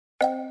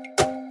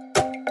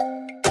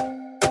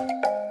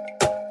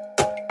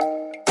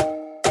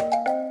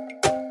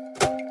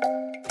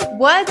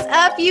What's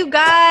up, you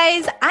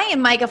guys? I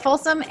am Micah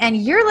Folsom, and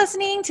you're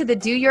listening to the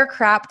Do Your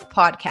Crap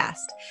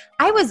podcast.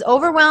 I was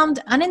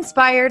overwhelmed,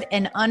 uninspired,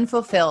 and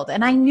unfulfilled,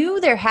 and I knew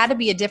there had to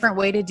be a different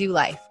way to do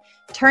life.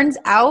 Turns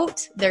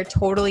out there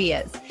totally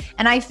is.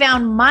 And I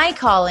found my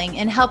calling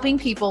in helping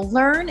people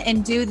learn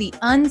and do the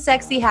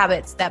unsexy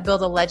habits that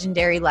build a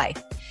legendary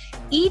life.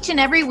 Each and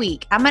every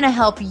week, I'm going to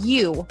help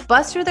you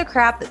bust through the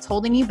crap that's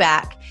holding you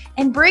back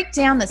and break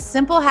down the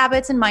simple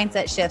habits and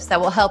mindset shifts that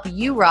will help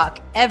you rock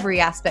every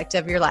aspect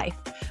of your life.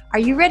 Are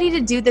you ready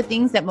to do the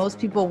things that most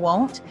people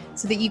won't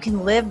so that you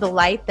can live the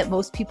life that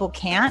most people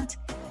can't?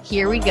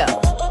 Here we go.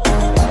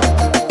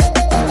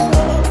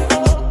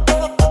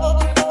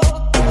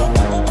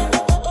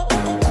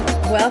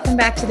 Welcome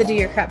back to the Do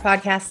Your Crap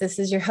podcast. This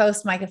is your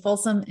host, Micah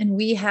Folsom, and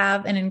we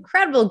have an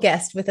incredible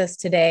guest with us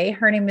today.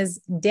 Her name is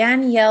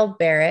Danielle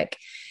Barrick,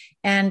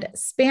 and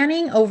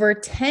spanning over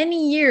 10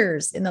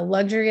 years in the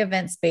luxury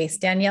event space,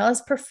 Danielle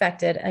has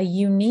perfected a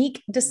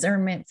unique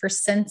discernment for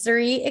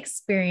sensory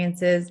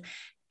experiences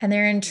and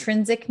their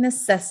intrinsic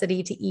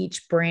necessity to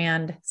each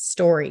brand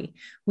story.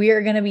 We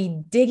are going to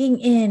be digging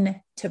in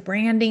to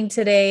branding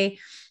today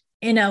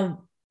in a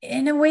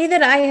way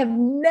that I have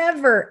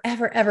never,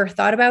 ever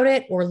thought about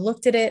it or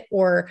looked at it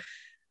or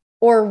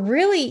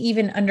really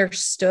even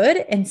understood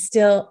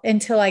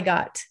until I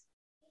got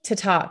to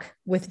talk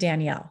with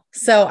Danielle.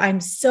 So I'm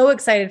so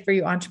excited for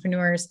you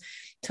entrepreneurs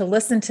to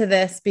listen to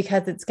this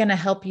because it's going to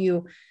help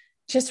you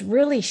just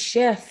really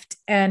shift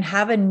and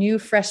have a new,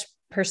 fresh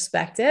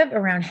perspective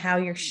around how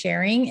you're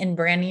sharing and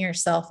branding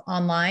yourself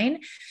online.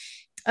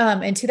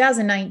 In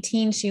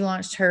 2019, she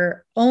launched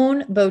her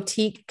own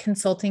boutique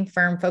consulting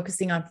firm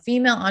focusing on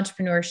female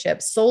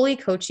entrepreneurship, solely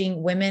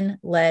coaching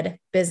women-led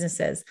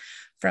businesses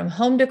from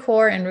home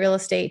decor and real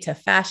estate to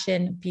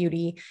fashion,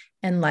 beauty,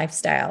 and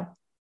lifestyle.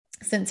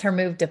 Since her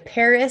move to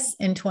Paris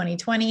in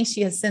 2020,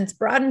 she has since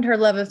broadened her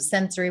love of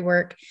sensory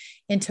work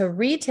into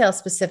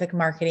retail-specific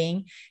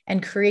marketing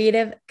and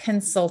creative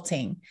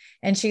consulting.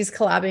 And she's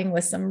collabing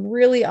with some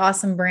really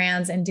awesome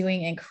brands and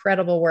doing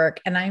incredible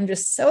work. And I'm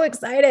just so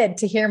excited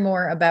to hear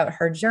more about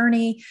her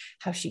journey,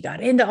 how she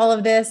got into all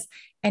of this,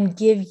 and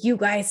give you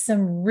guys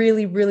some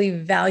really, really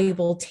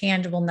valuable,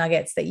 tangible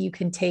nuggets that you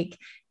can take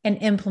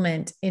and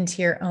implement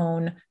into your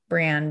own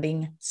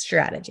branding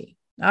strategy.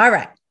 All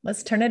right,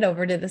 let's turn it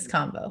over to this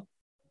combo.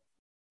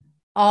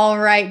 All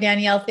right,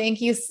 Danielle,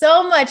 thank you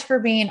so much for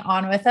being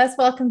on with us.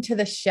 Welcome to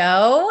the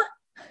show.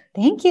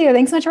 Thank you.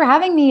 Thanks so much for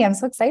having me. I'm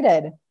so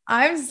excited.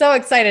 I'm so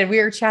excited. We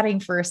were chatting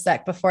for a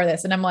sec before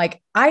this, and I'm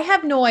like, I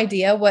have no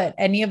idea what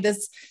any of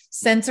this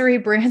sensory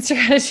brand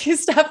strategy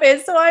stuff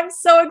is. So I'm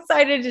so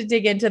excited to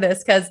dig into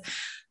this because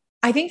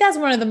I think that's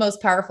one of the most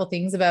powerful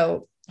things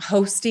about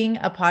hosting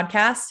a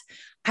podcast.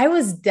 I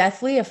was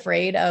deathly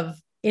afraid of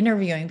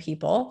interviewing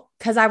people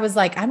because I was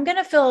like, I'm going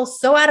to feel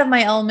so out of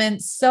my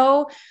element,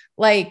 so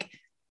like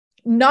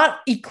not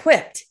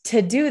equipped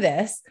to do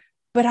this,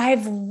 but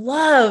I've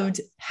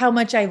loved how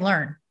much I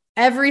learn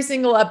every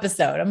single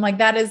episode. I'm like,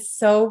 that is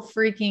so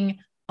freaking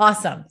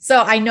awesome.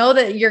 So I know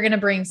that you're going to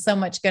bring so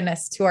much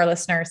goodness to our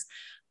listeners.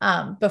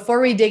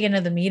 Before we dig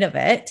into the meat of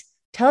it,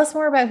 tell us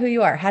more about who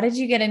you are. How did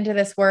you get into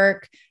this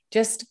work?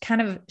 Just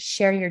kind of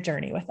share your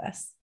journey with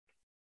us.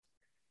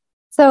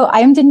 So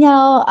I'm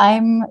Danielle.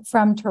 I'm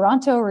from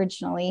Toronto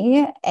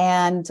originally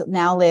and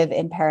now live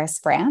in Paris,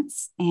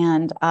 France.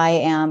 And I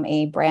am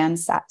a brand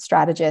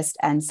strategist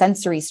and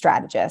sensory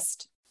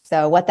strategist.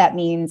 So what that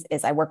means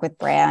is I work with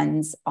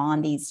brands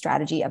on the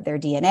strategy of their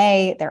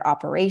DNA, their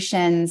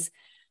operations,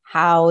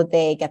 how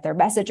they get their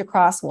message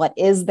across, what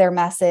is their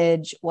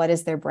message, what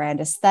is their brand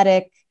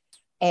aesthetic,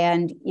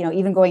 and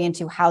even going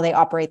into how they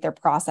operate their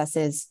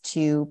processes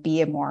to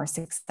be a more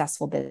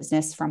successful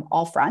business from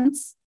all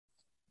fronts.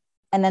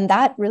 And then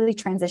that really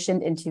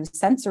transitioned into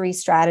sensory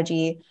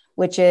strategy,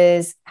 which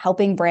is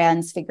helping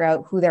brands figure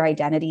out who their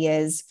identity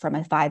is from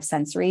a five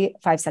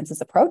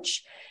senses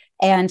approach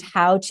and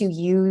how to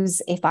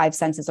use a five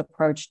senses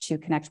approach to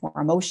connect more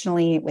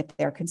emotionally with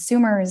their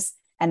consumers.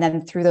 And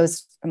then through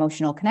those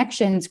emotional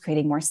connections,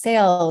 creating more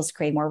sales,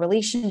 creating more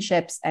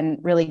relationships, and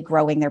really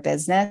growing their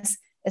business,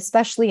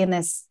 especially in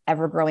this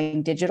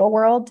ever-growing digital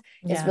world,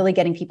 is really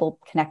getting people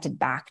connected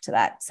back to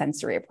that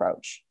sensory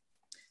approach.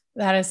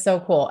 That is so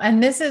cool.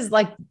 And this is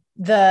like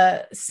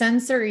the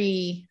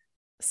sensory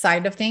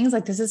side of things.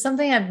 Like this is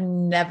something I've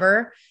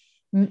never,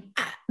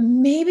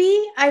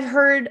 maybe I've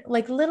heard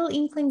like little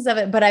inklings of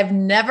it, but I've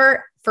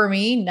never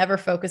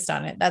focused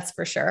on it. That's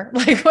for sure.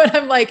 Like when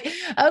I'm like,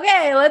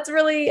 okay, let's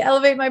really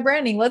elevate my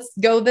branding. Let's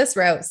go this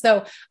route.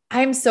 So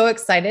I'm so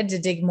excited to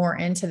dig more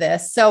into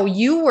this. So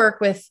you work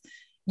with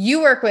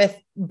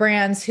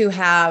brands who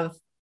have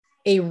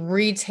a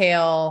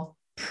retail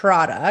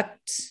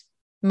product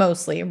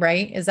mostly,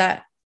 right? Is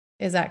that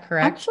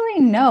correct? Actually,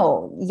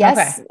 no.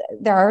 Yes, okay.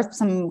 There are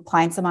some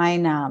clients of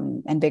mine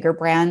and bigger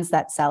brands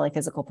that sell a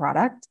physical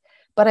product,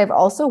 But I've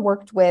also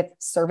worked with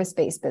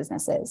service-based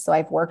businesses. So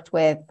I've worked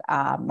with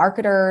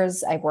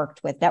marketers, I've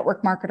worked with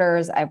network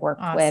marketers, I've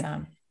worked with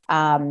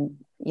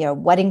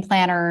wedding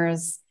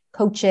planners,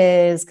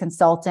 coaches,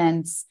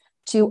 consultants,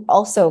 to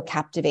also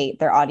captivate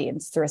their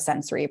audience through a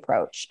sensory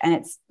approach. And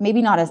it's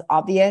maybe not as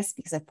obvious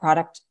because a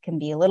product can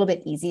be a little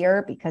bit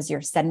easier because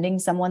you're sending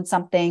someone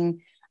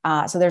something.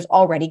 So there's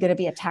already going to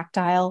be a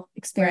tactile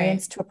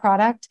experience to a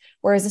product,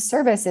 whereas a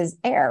service is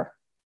air,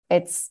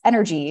 it's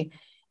energy.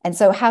 And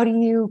so how do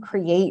you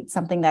create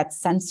something that's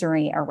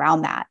sensory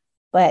around that?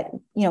 But,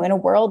 in a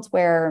world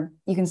where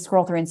you can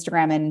scroll through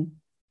Instagram and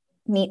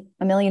meet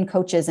a million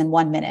coaches in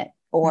 1 minute,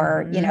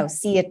 or,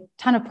 see a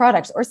ton of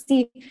products, or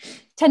see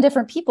 10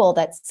 different people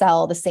that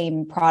sell the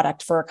same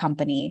product for a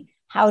company,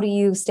 how do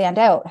you stand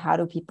out? How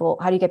do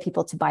you get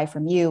people to buy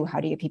from you? How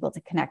do you get people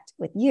to connect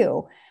with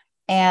you?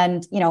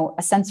 And,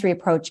 a sensory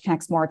approach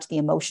connects more to the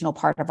emotional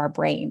part of our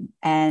brain.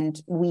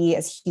 And we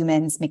as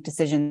humans make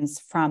decisions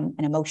from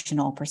an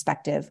emotional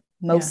perspective,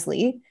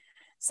 mostly,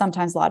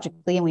 sometimes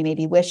logically, and we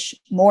maybe wish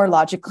more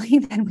logically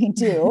than we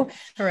do.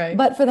 Right.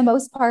 But for the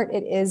most part,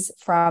 it is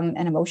from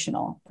an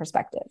emotional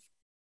perspective.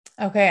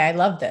 Okay. I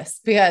love this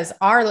because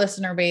our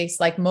listener base,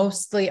 like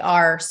mostly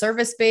are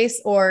service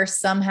based, or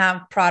some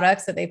have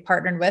products that they've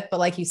partnered with. But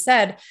like you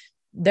said,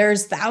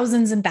 there's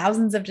thousands and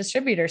thousands of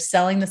distributors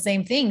selling the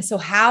same thing. So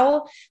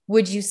how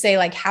would you say,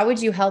 how would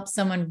you help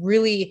someone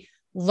really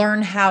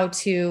learn how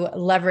to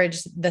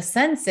leverage the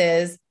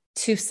senses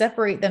to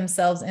separate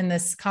themselves in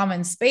this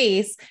common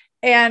space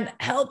and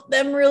help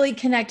them really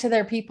connect to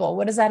their people?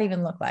 What does that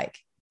even look like?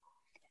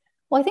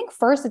 Well, I think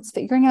first it's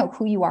figuring out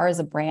who you are as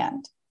a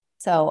brand.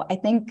 So I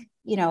think,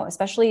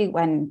 especially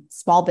when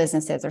small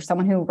businesses or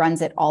someone who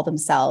runs it all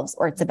themselves,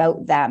 or it's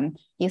about them,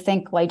 you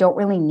think, well, I don't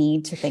really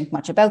need to think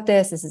much about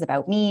this. This is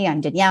about me.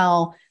 I'm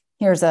Danielle.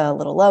 Here's a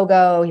little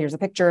logo. Here's a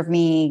picture of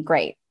me.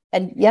 Great.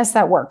 And yes,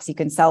 that works. You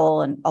can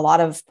sell a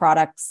lot of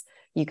products.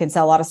 You can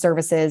sell a lot of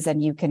services,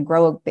 and you can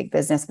grow a big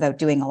business without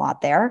doing a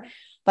lot there.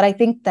 But I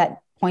think that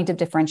point of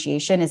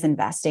differentiation is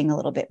investing a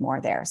little bit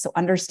more there. So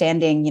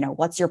understanding,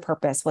 what's your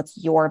purpose? What's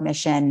your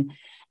mission?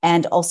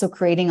 And also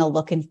creating a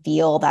look and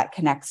feel that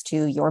connects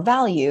to your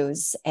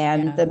values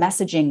and the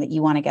messaging that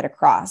you want to get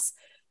across.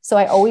 So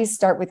I always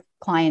start with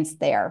clients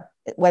there,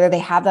 whether they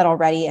have that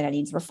already and it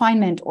needs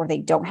refinement, or they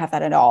don't have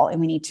that at all. And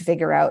we need to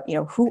figure out,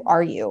 who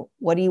are you?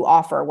 What do you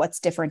offer? What's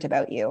different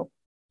about you?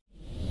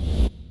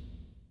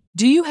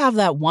 Do you have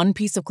that one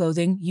piece of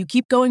clothing you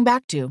keep going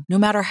back to, no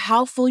matter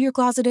how full your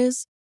closet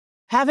is?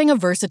 Having a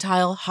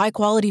versatile,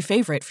 high-quality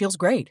favorite feels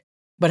great,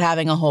 but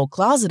having a whole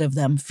closet of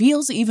them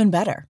feels even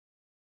better.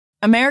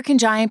 American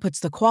Giant puts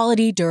the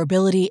quality,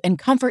 durability, and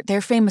comfort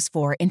they're famous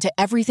for into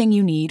everything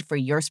you need for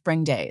your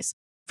spring days.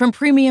 From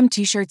premium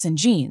t-shirts and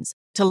jeans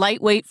to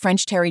lightweight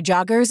French terry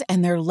joggers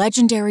and their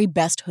legendary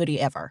best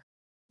hoodie ever.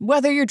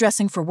 Whether you're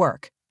dressing for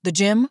work, the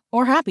gym,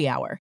 or happy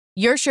hour,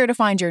 you're sure to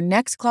find your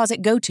next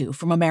closet go-to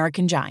from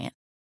American Giant.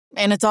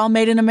 And it's all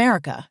made in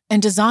America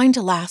and designed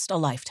to last a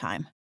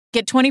lifetime.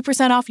 Get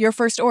 20% off your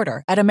first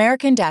order at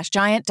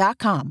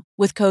american-giant.com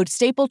with code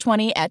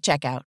STAPLE20 at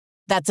checkout.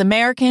 That's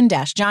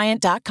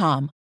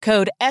american-giant.com,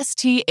 code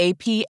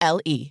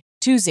STAPLE20.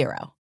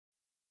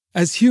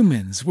 As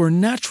humans, we're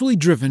naturally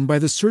driven by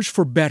the search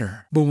for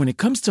better. But when it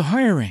comes to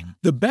hiring,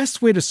 the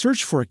best way to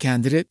search for a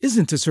candidate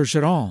isn't to search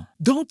at all.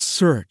 Don't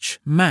search,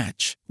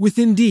 match with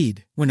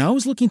Indeed. When I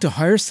was looking to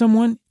hire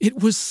someone,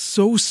 it was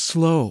so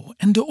slow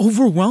and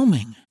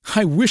overwhelming.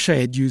 I wish I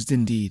had used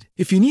Indeed.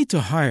 If you need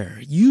to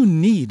hire, you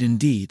need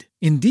Indeed.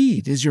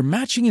 Indeed is your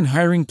matching and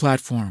hiring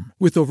platform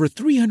with over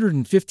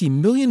 350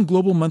 million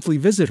global monthly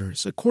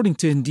visitors, according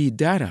to Indeed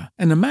data,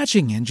 and a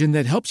matching engine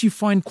that helps you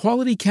find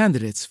quality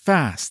candidates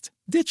fast.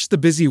 Ditch the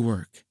busy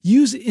work.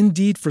 Use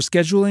Indeed for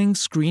scheduling,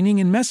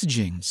 screening, and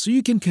messaging so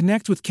you can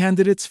connect with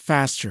candidates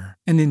faster.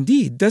 And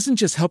Indeed doesn't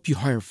just help you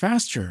hire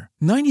faster.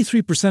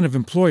 93% of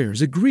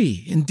employers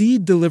agree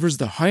Indeed delivers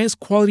the highest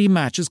quality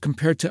matches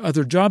compared to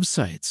other job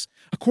sites,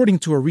 according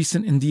to a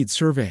recent Indeed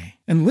survey.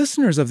 And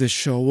listeners of this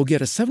show will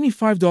get a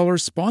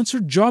 $75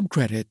 sponsored job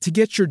credit to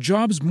get your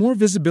jobs more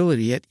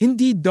visibility at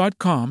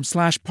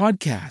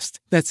Indeed.com/podcast.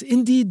 That's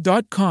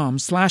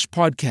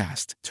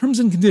Indeed.com/podcast. Terms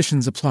and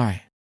conditions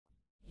apply.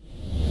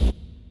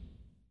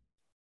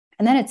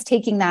 And then it's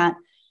taking that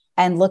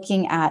and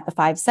looking at the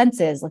five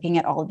senses, looking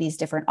at all of these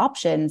different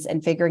options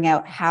and figuring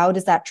out how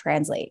does that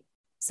translate.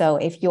 So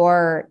if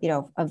your,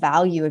 a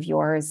value of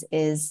yours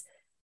is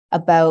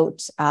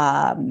about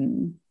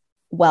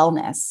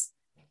wellness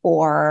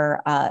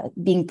or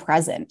being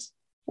present,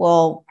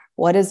 well,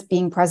 what does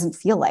being present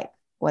feel like?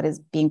 What does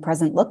being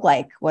present look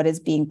like? What does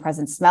being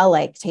present smell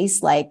like,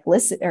 taste like,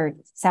 listen or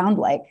sound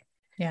like?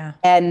 Yeah.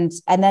 And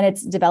then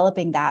it's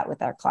developing that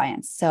with our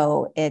clients.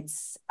 So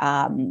it's,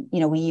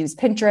 we use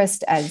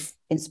Pinterest as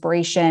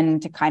inspiration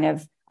to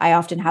I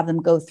often have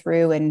them go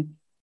through and,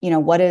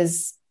 what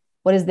does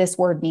this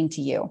word mean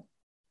to you?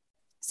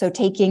 So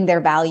taking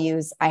their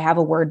values, I have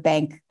a word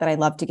bank that I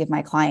love to give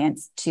my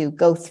clients to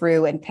go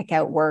through and pick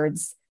out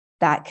words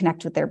that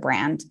connect with their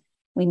brand.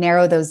 We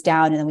narrow those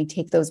down, and then we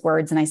take those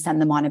words and I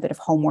send them on a bit of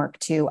homework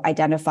to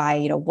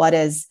identify, what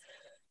does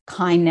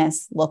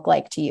kindness look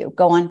like to you?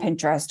 Go on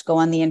Pinterest, go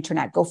on the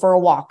internet, go for a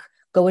walk,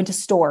 go into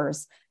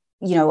stores.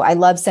 I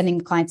love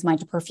sending clients of mine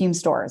to perfume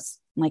stores,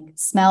 like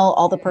smell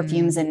all the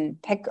perfumes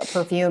and pick a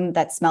perfume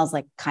that smells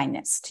like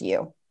kindness to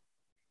you.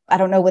 I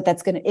don't know what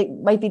it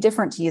might be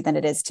different to you than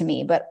it is to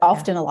me, but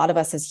often a lot of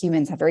us as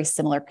humans have very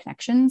similar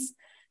connections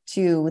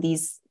to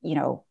these,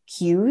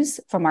 cues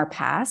from our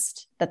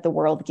past that the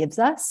world gives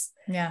us.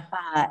 Yeah.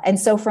 And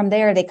so from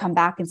there, they come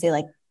back and say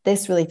like,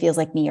 this really feels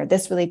like me, or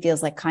this really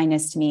feels like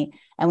kindness to me.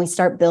 And we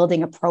start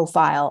building a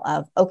profile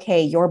of,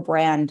 okay, your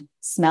brand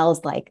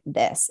smells like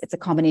this. It's a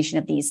combination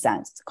of these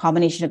scents. It's a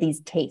combination of these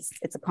tastes.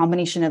 It's a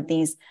combination of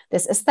this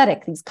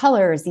aesthetic, these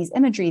colors, these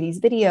imagery, these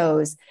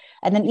videos.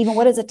 And then even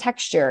what is a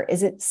texture?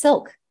 Is it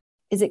silk?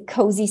 Is it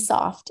cozy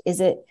soft?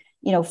 Is it,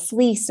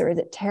 fleece, or is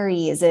it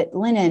terry? Is it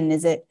linen?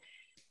 Is it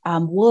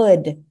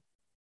wood?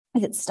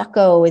 Is it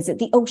stucco? Is it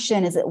the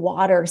ocean? Is it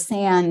water,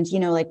 sand?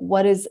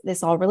 What does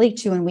this all relate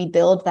to? And we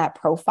build that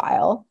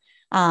profile.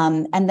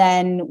 And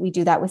then we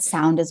do that with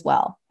sound as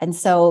well. And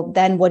so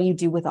then what do you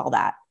do with all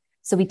that?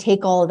 So we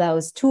take all of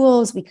those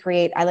tools,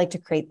 I like to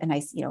create a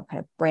nice, kind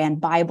of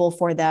brand Bible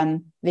for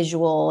them,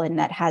 visual, and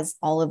that has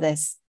all of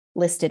this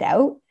listed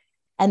out.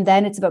 And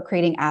then it's about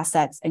creating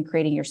assets and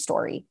creating your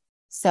story.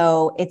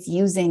 So it's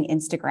using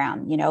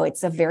Instagram,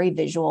 it's a very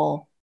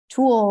visual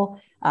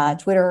tool,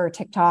 Twitter,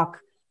 TikTok,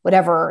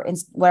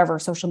 whatever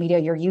social media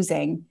you're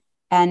using.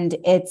 And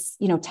it's,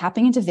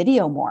 tapping into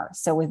video more.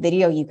 So with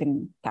video, you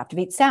can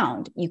captivate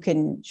sound. You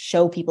can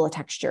show people a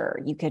texture.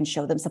 You can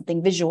show them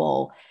something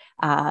visual.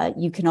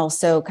 You can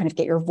also kind of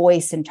get your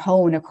voice and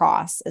tone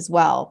across as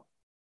well.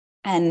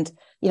 And,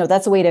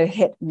 that's a way to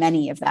hit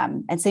many of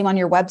them. And same on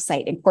your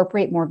website,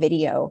 incorporate more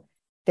video.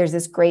 There's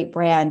this great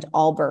brand,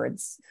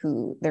 Allbirds,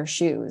 their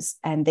shoes,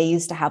 and they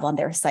used to have on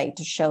their site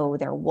to show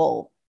their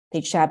wool.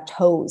 They'd have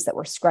toes that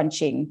were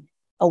scrunching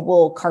a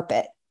wool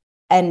carpet.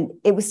 And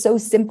it was so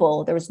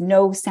simple. There was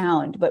no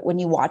sound, but when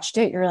you watched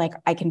it, you're like,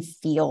 I can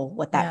feel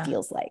what that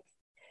feels like.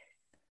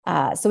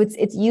 So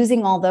it's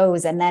using all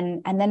those. And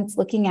then it's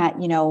looking at,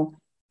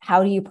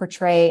 how do you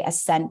portray a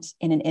scent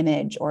in an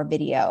image or a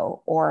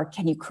video, or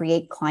can you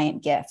create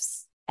client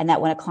gifts? And that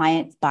when a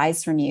client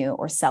buys from you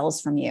or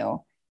sells from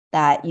you,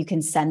 that you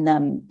can send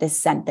them this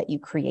scent that you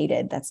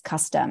created that's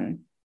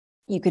custom.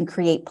 You can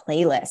create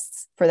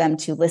playlists for them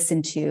to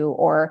listen to,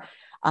 or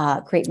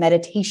create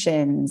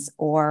meditations,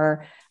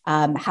 or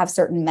have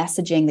certain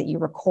messaging that you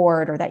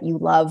record or that you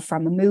love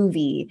from a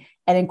movie,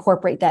 and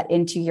incorporate that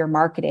into your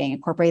marketing,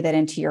 incorporate that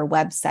into your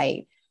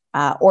website.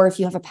 Or if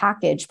you have a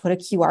package, put a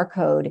QR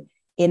code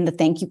in the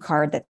thank you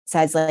card that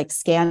says like,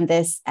 scan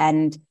this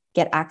and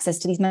get access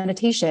to these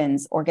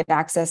meditations, or get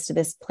access to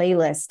this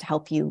playlist to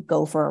help you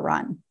go for a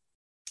run.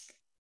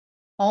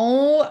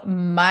 Oh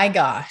my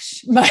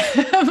gosh.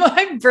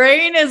 My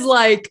brain is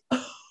like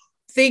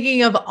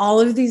thinking of all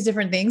of these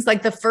different things.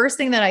 Like the first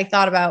thing that I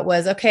thought about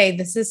was, okay,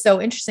 this is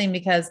so interesting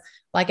because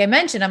like I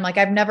mentioned, I'm like,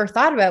 I've never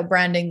thought about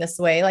branding this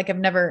way. Like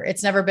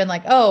it's never been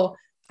like, oh,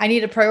 I need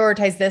to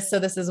prioritize this. So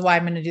this is why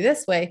I'm going to do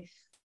this way.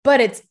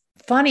 But it's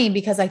funny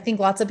because I think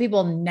lots of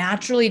people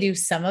naturally do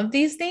some of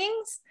these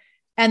things.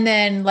 And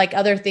then like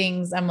other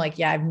things, I'm like,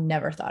 yeah, I've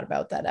never thought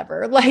about that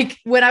ever. Like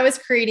when I was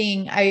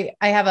creating, I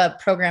have a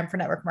program for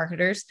network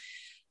marketers.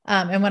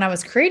 And when I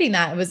was creating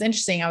that, it was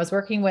interesting. I was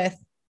working with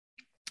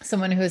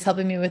someone who was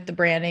helping me with the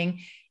branding,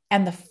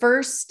 and the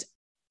first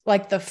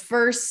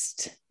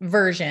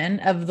version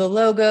of the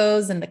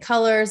logos and the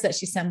colors that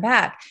she sent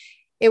back,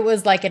 it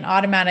was like an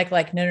automatic,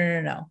 like,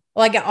 no,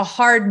 like a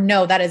hard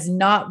no. That is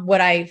not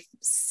what I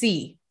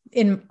see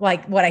in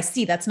like what I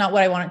see. That's not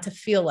what I want it to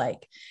feel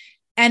like.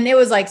 And it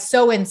was like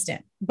so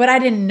instant, but I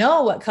didn't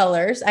know what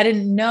colors. I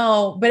didn't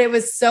know, but it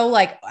was so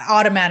like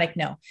automatic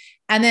no.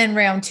 And then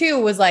round 2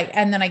 was like,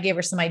 and then I gave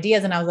her some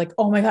ideas and I was like,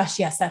 oh my gosh,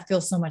 yes, that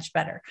feels so much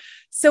better.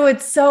 So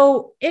it's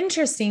so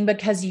interesting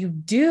because you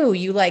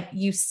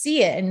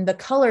see it in the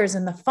colors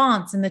and the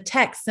fonts and the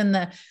text and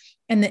the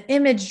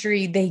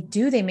imagery.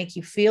 They make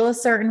you feel a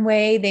certain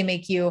way. They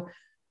make you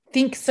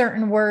think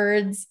certain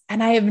words.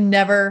 And I have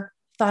never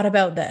thought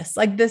about this.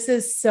 Like, this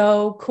is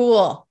so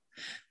cool.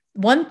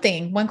 One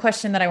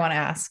question that I want to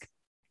ask,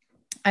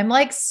 I'm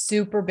like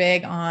super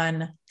big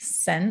on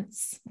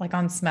scents, like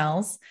on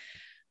smells.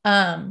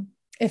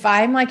 If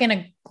I'm like in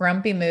a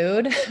grumpy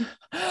mood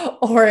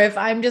or if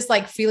I'm just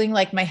like feeling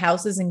like my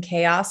house is in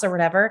chaos or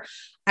whatever,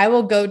 I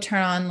will go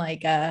turn on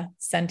like a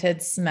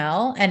scented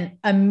smell and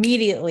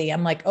immediately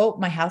I'm like, oh,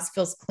 my house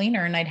feels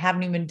cleaner and I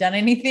haven't even done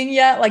anything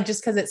yet. Like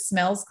just cause it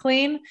smells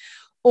clean.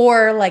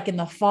 Or like in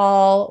the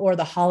fall or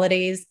the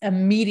holidays,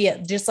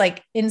 immediate, just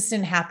like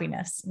instant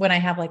happiness when I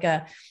have like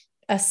a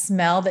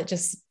smell that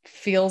just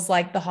feels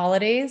like the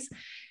holidays.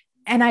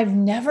 And I've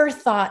never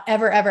thought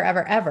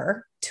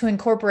ever to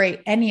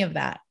incorporate any of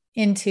that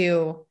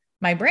into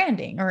my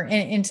branding or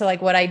into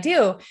like what I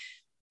do.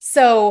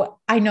 So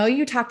I know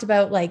you talked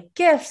about like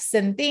gifts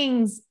and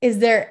things. Is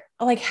there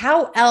like,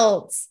 how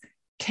else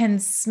can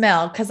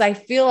smell? Cause I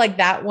feel like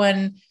that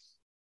one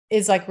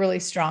is like really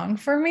strong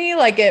for me.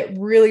 Like it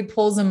really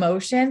pulls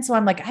emotion. So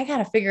I'm like, I got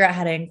to figure out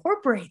how to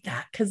incorporate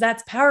that because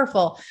that's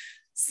powerful.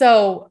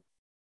 So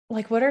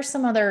like, what are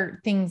some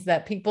other things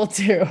that people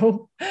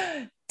do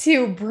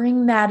to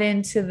bring that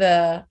into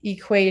the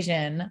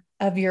equation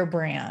of your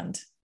brand?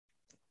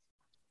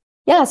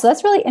 Yeah, so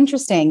that's really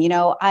interesting.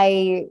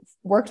 I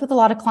worked with a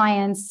lot of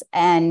clients,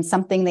 and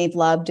something they've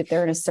loved if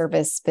they're in a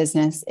service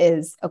business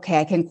is, okay,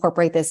 I can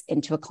incorporate this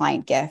into a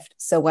client gift.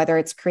 So whether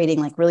it's creating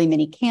like really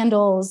mini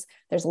candles,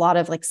 there's a lot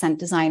of like scent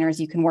designers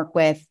you can work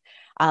with,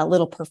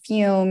 little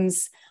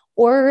perfumes,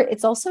 or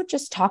it's also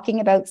just talking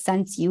about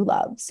scents you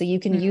love. So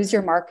you can use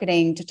your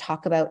marketing to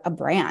talk about a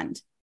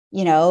brand,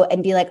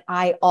 and be like,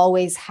 I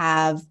always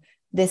have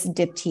this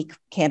diptyque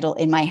candle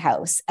in my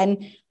house,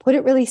 and put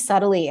it really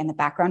subtly in the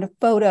background of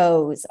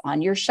photos,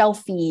 on your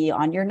shelfie,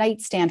 on your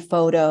nightstand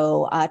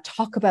photo,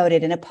 talk about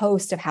it in a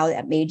post of how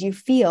that made you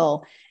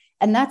feel.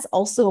 And that's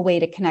also a way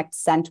to connect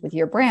scent with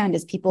your brand,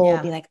 is people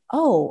will be like,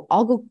 oh,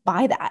 I'll go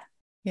buy that.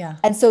 Yeah.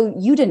 And so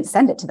you didn't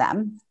send it to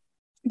them,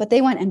 but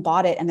they went and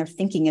bought it, and they're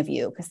thinking of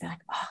you because they're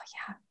like, oh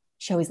yeah,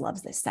 she always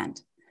loves this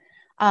scent.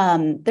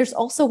 There's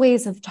also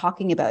ways of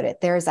talking about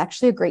it. There's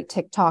actually a great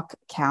TikTok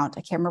account.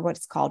 I can't remember what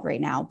it's called right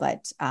now,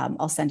 but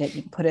I'll send it.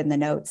 You can put it in the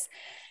notes.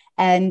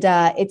 And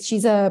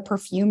she's a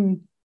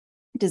perfume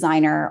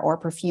designer or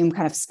perfume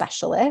kind of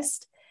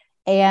specialist.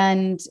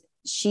 And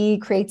she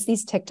creates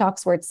these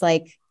TikToks where it's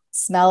like,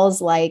 smells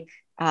like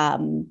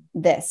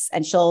this.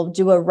 And she'll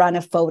do a run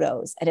of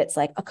photos. And it's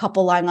like a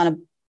couple lying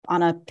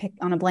on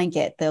a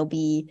blanket. There'll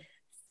be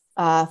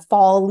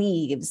fall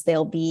leaves.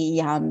 There'll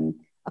be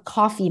a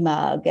coffee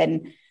mug.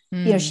 And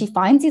she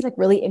finds these like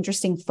really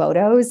interesting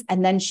photos,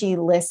 and then she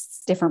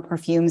lists different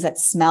perfumes that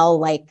smell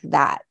like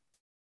that.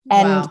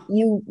 And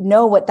you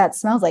know what that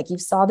smells like. You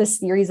saw this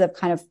series of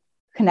kind of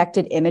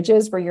connected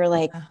images where you're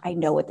like, I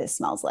know what this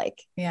smells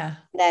like. Yeah.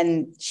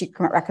 Then she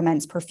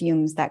recommends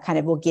perfumes that kind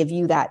of will give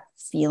you that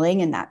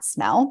feeling and that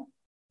smell.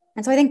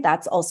 And so I think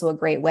that's also a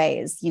great way,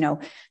 is,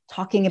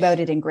 talking about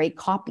it in great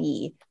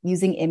copy,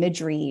 using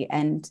imagery,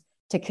 and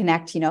to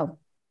connect,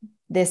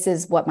 this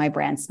is what my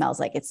brand smells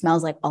like. It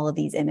smells like all of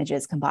these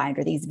images combined,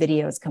 or these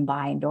videos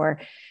combined, or,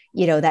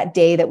 that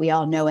day that we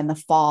all know in the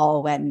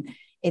fall when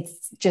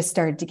it's just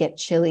started to get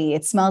chilly.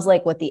 It smells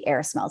like what the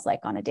air smells like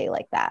on a day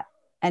like that.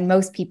 And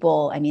most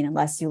people,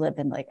 unless you live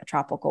in like a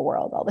tropical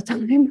world all the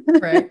time,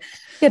 right,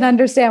 can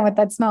understand what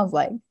that smells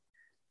like.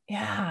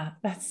 Yeah,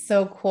 that's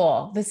so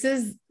cool. This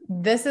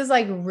is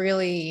like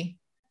really,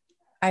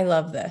 I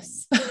love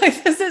this.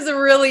 This is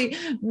really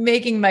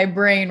making my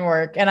brain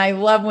work. And I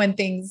love when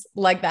things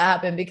like that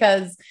happen,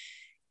 because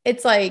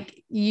it's like,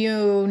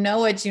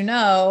 what you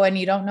know, and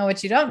you don't know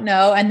what you don't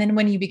know. And then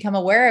when you become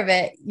aware of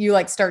it, you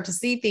like start to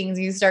see things,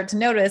 you start to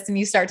notice, and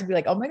you start to be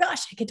like, oh my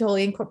gosh, I could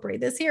totally incorporate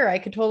this here. I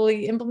could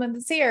totally implement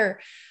this here.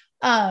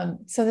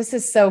 So this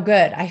is so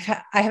good. I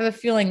have a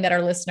feeling that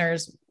our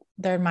listeners,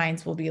 their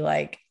minds will be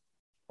like,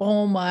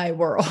 oh my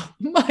world,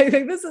 I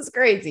think this is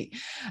crazy.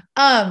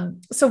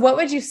 So what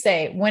would you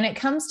say when it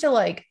comes to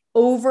like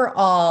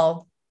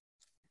overall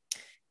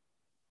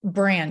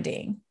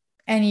branding,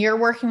 and you're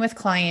working with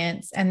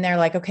clients and they're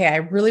like, okay, I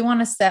really want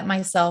to set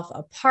myself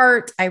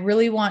apart. I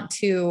really want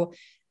to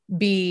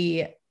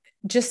be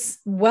just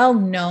well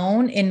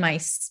known in my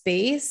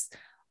space.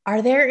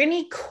 Are there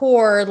any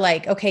core,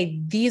 like, okay,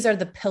 these are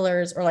the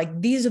pillars, or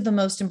like, these are the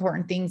most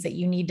important things that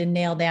you need to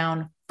nail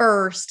down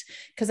first?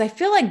 Cause I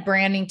feel like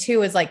branding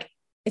too is like,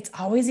 it's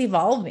always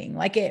evolving.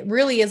 Like it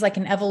really is like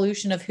an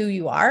evolution of who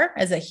you are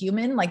as a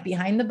human, like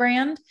behind the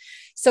brand.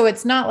 So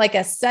it's not like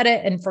a set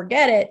it and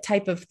forget it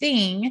type of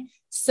thing.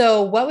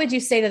 So what would you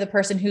say to the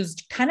person who's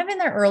kind of in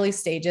their early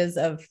stages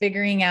of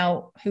figuring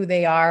out who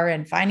they are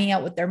and finding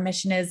out what their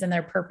mission is and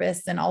their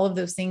purpose and all of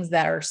those things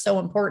that are so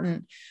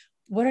important?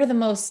 What are the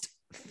most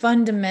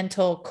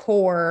fundamental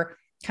core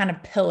kind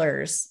of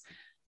pillars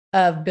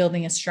of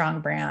building a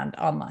strong brand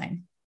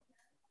online?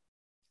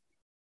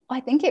 I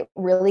think it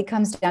really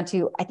comes down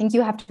to, I think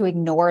you have to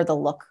ignore the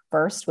look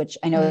first, which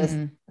I know is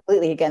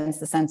completely against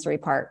the sensory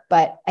part,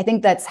 but I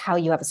think that's how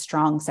you have a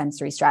strong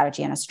sensory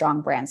strategy and a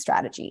strong brand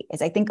strategy.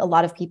 Is I think a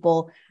lot of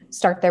people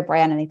start their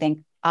brand and they think,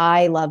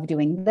 I love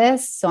doing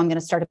this, so I'm going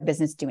to start a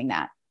business doing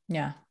that.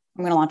 Yeah.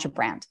 I'm going to launch a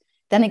brand.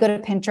 Then they go to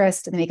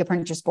Pinterest and they make a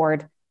Pinterest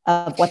board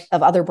of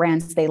other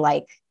brands they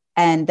like.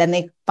 And then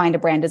they find a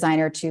brand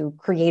designer to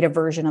create a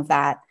version of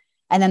that.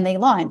 And then they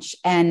launch,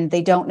 and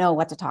they don't know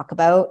what to talk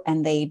about,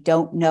 and they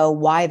don't know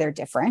why they're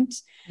different.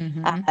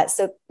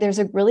 So there's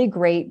a really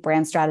great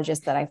brand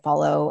strategist that I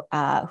follow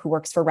who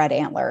works for Red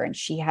Antler, and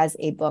she has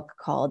a book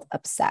called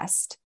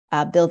Obsessed,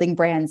 Building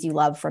Brands You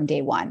Love from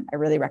Day One. I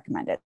really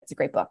recommend it. It's a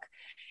great book.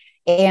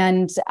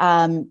 And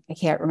I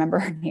can't remember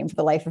her name for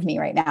the life of me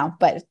right now,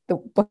 but the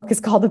book is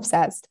called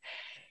Obsessed.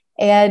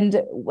 And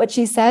what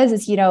she says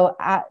is,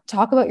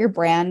 talk about your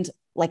brand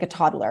like a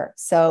toddler.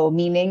 So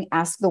meaning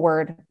ask the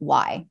word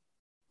why,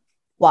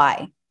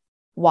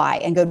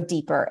 and go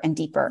deeper and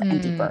deeper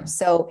and deeper.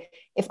 So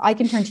if I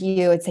can turn to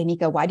you and say,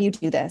 Nika, why do you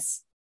do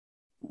this?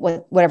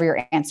 Whatever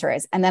your answer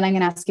is. And then I'm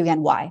going to ask you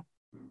again, why?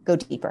 Go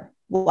deeper.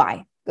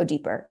 Why? go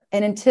deeper.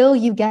 And until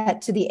you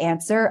get to the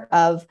answer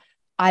of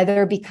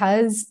either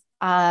because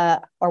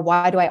or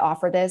why do I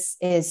offer this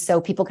is so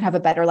people can have a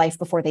better life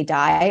before they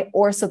die,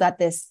 or so that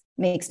this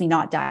makes me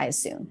not die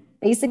as soon.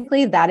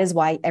 Basically, that is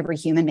why every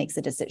human makes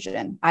a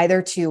decision,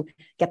 either to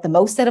get the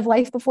most out of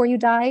life before you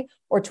die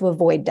or to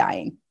avoid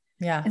dying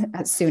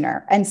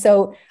sooner. And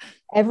so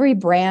every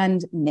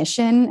brand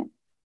mission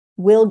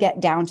will get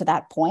down to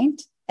that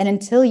point. And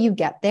until you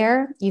get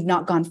there, you've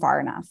not gone far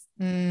enough.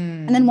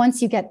 And then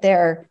once you get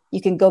there,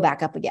 you can go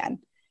back up again.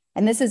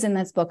 And this is in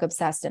this book,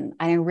 Obsessed. And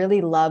I really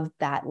loved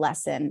that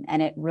lesson.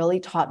 And it really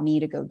taught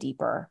me to go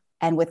deeper.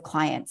 And with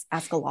clients,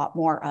 ask a lot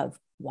more of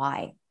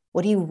why.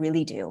 What do you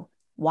really do?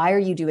 Why are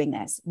you doing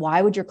this?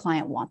 Why would your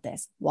client want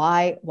this?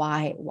 Why?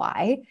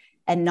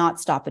 And not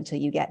stop until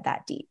you get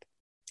that deep.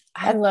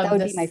 I love that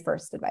would this. be my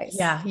first advice.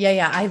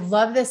 Yeah. I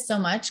love this so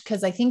much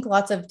because I think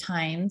lots of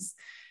times,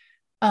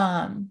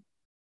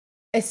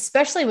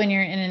 especially when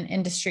you're in an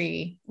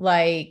industry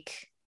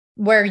like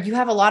where you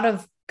have a lot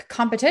of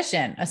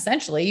competition,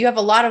 essentially, you have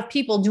a lot of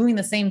people doing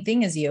the same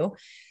thing as you.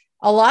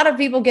 A lot of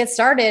people get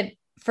started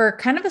for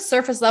kind of a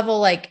surface level,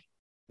 like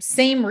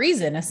same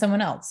reason as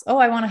someone else. Oh,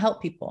 I want to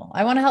help people.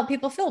 I want to help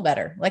people feel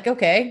better. Like,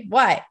 okay,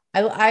 why?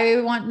 I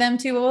want them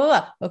to, blah, blah,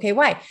 blah. Okay,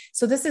 why?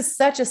 So this is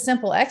such a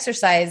simple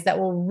exercise that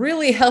will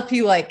really help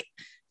you like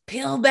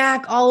peel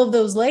back all of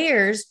those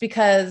layers,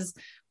 because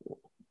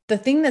the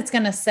thing that's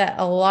going to set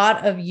a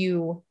lot of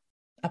you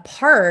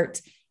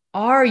apart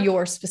are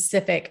your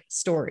specific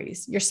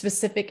stories, your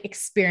specific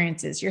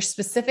experiences, your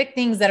specific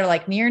things that are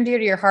like near and dear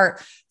to your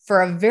heart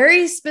for a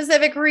very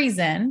specific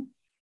reason.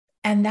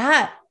 And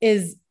that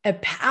is a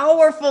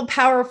powerful,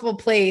 powerful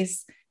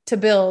place to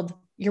build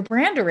your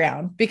brand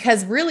around,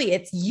 because really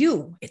it's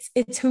you,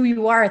 it's who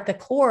you are at the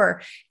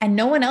core, and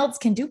no one else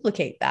can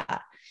duplicate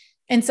that.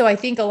 And so I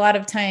think a lot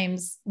of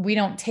times we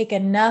don't take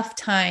enough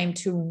time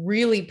to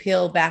really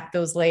peel back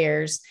those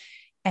layers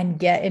and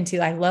get into,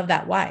 I love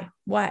that. Why?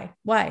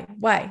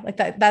 Like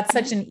that's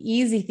such an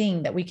easy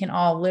thing that we can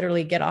all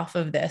literally get off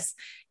of this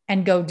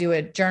and go do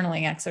a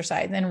journaling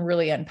exercise and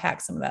really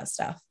unpack some of that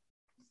stuff.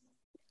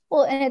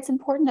 Well, and it's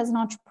important as an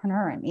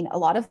entrepreneur. I mean, a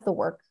lot of the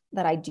work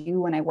that I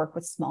do when I work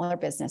with smaller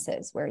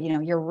businesses where, you know,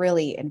 you're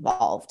really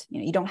involved, you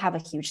know, you don't have a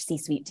huge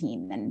C-suite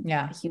team and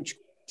a huge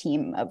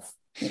team of,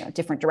 you know,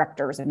 different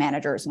directors and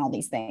managers and all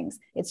these things.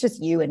 It's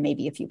just you and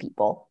maybe a few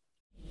people.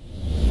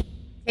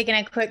 Taking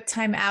a quick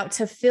time out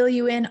to fill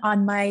you in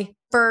on my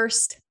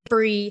first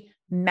free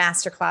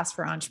masterclass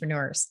for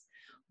entrepreneurs.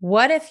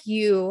 What if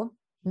you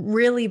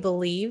really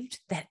believed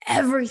that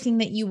everything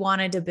that you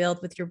wanted to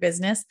build with your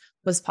business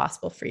was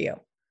possible for you?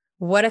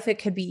 What if it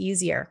could be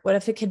easier? What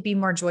if it could be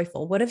more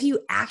joyful? What if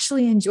you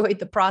actually enjoyed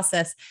the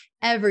process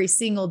every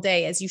single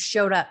day as you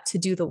showed up to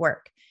do the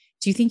work?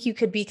 Do you think you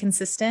could be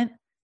consistent?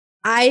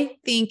 I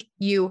think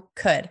you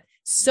could.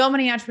 So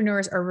many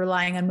entrepreneurs are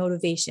relying on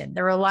motivation.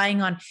 They're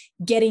relying on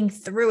getting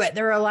through it.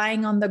 They're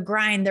relying on the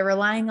grind. They're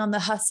relying on the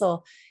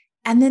hustle.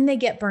 And then they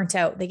get burnt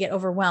out. They get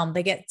overwhelmed.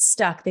 They get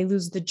stuck. They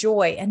lose the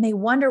joy, and they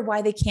wonder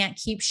why they can't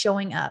keep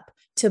showing up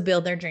to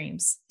build their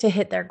dreams, to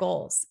hit their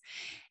goals.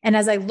 And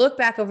as I look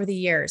back over the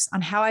years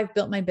on how I've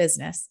built my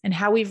business and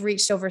how we've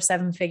reached over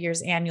 7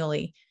 figures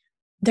annually,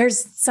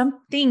 there's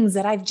some things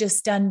that I've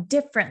just done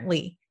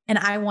differently. And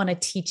I want to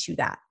teach you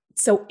that.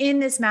 So in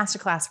this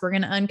masterclass, we're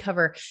going to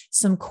uncover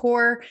some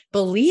core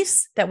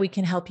beliefs that we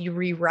can help you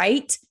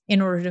rewrite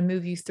in order to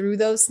move you through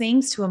those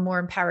things to a more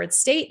empowered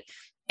state.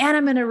 And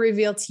I'm going to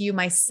reveal to you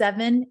my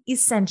 7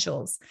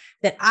 essentials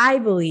that I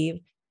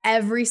believe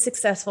every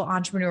successful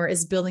entrepreneur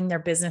is building their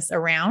business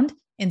around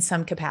in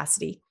some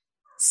capacity.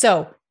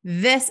 So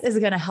this is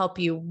going to help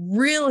you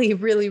really,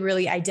 really,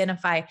 really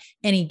identify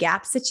any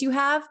gaps that you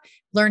have,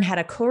 learn how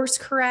to course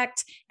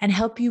correct, and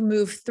help you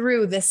move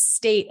through this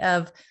state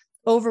of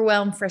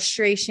overwhelm,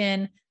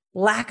 frustration,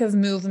 lack of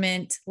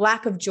movement,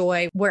 lack of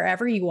joy,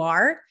 wherever you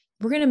are.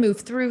 We're going to move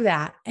through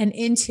that and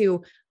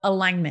into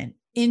alignment,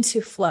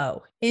 into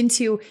flow,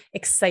 into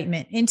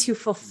excitement, into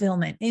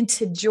fulfillment,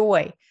 into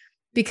joy,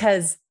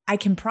 because I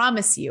can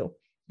promise you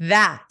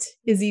that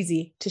is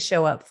easy to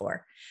show up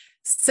for.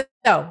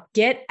 So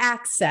get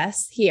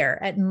access here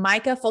at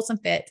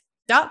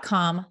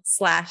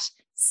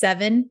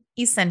micahfolsomfit.com/7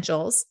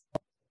 essentials,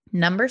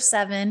 number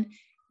 7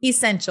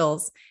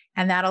 essentials.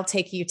 And that'll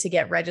take you to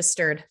get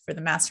registered for the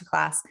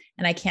masterclass.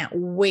 And I can't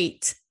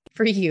wait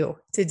for you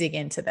to dig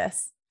into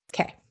this.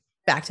 Okay,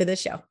 back to the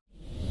show.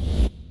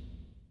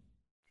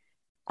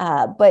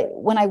 But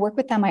when I work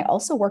with them, I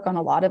also work on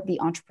a lot of the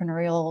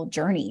entrepreneurial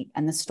journey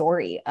and the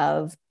story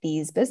of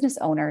these business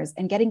owners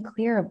and getting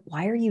clear of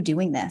why are you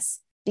doing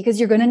this? Because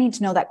you're going to need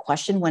to know that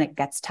question when it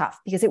gets tough,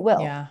 because it will.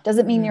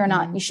 Doesn't mean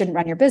you shouldn't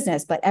run your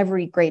business, but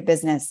every great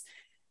business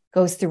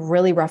goes through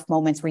really rough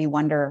moments where you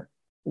wonder,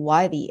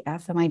 why the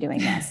F am I doing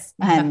this?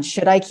 And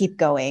should I keep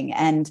going?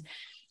 And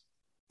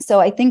so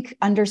I think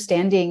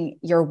understanding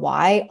your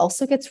why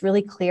also gets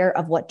really clear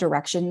of what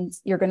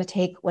directions you're going to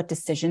take, what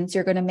decisions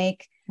you're going to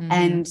make.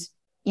 And,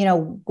 you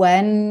know,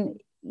 when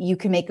you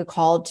can make a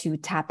call to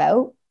tap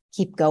out,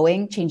 keep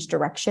going, change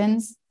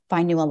directions,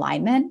 find new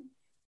alignment,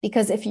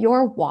 Because if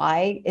your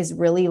why is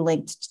really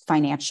linked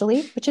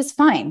financially, which is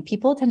fine,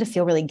 people tend to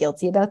feel really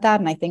guilty about that.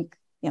 And I think,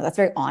 that's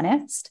very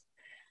honest.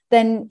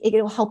 Then it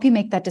will help you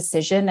make that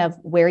decision of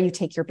where you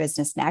take your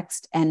business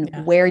next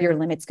and where your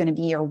limit's going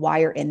to be or why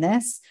you're in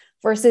this,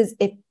 versus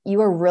if you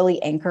are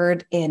really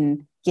anchored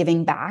in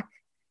giving back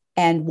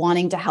and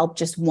wanting to help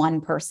just one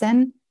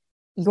person,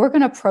 you're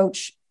going to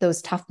approach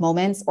those tough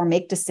moments or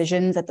make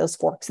decisions at those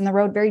forks in the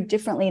road very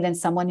differently than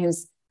someone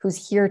who's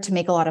here to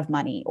make a lot of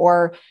money,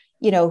 or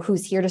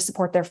who's here to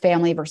support their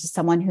family, versus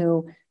someone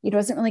who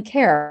doesn't really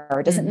care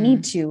or doesn't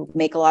need to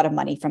make a lot of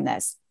money from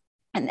this.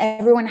 And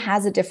everyone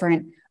has a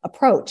different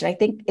approach. And I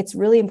think it's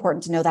really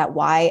important to know that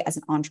why as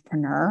an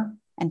entrepreneur,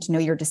 and to know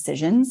your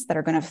decisions that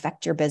are going to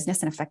affect your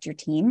business and affect your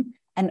team,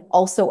 and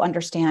also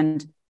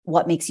understand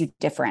what makes you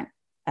different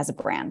as a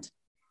brand.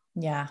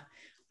 Yeah.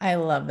 I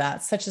love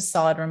that. Such a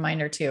solid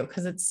reminder too,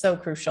 because it's so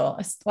crucial.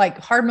 It's like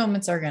hard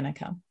moments are going to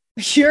come.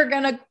 You're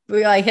going to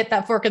like hit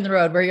that fork in the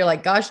road where you're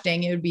like, gosh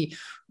dang, it would be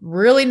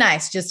really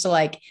nice just to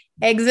like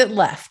exit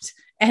left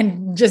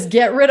and just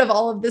get rid of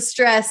all of the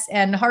stress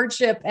and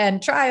hardship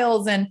and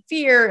trials and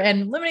fear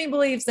and limiting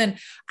beliefs. And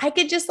I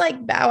could just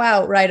like bow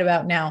out right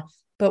about now.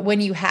 But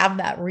when you have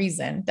that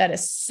reason that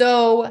is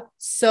so,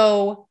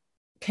 so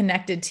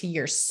connected to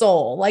your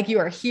soul, like you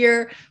are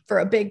here for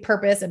a big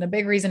purpose and a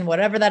big reason,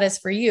 whatever that is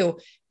for you,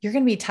 you're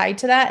going to be tied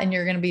to that. And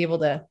you're going to be able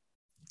to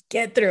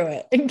get through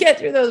it and get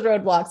through those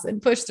roadblocks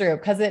and push through,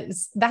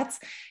 because that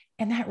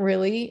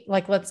really,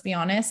 like, let's be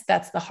honest,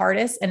 that's the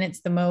hardest. And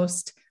it's the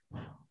most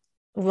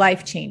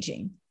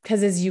life-changing,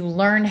 because as you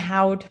learn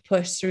how to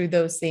push through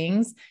those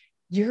things,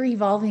 you're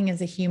evolving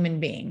as a human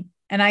being.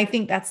 And I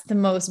think that's the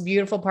most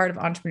beautiful part of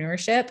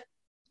entrepreneurship,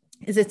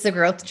 is it's a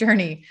growth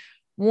journey,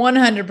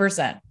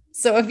 100%.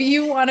 So if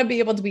you want to be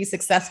able to be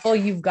successful,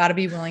 you've got to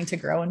be willing to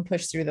grow and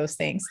push through those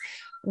things.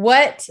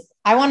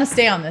 I want to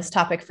stay on this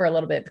topic for a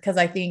little bit, because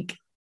I think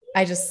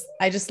I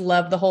just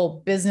love the whole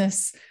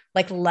business,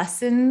 like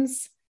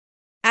lessons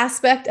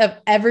aspect of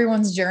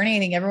everyone's journey. I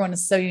think everyone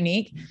is so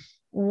unique.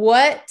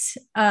 What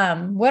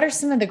are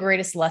some of the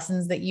greatest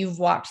lessons that you've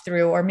walked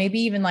through, or maybe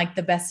even like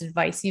the best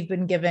advice you've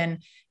been given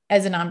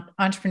as an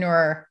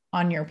entrepreneur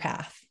on your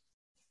path?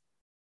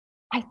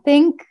 I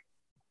think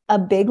a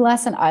big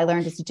lesson I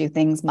learned is to do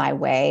things my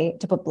way,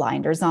 to put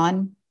blinders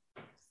on.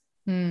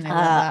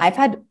 I've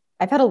had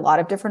a lot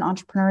of different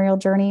entrepreneurial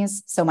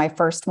journeys. So my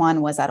first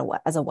one was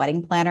as a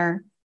wedding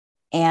planner,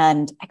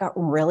 and I got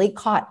really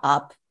caught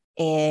up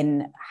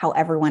in how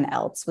everyone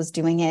else was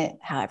doing it,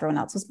 how everyone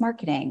else was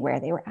marketing, where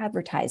they were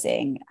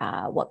advertising,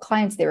 what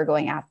clients they were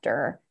going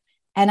after.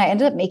 And I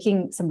ended up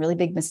making some really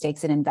big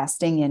mistakes in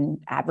investing in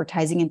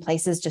advertising in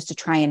places just to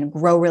try and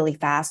grow really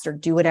fast or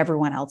do what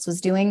everyone else was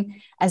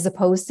doing, as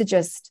opposed to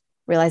just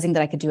realizing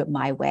that I could do it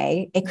my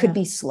way. It could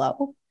be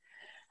slow.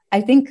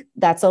 I think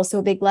that's also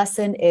a big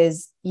lesson,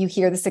 is you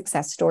hear the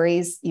success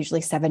stories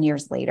usually 7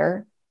 years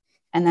later.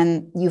 And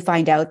then you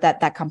find out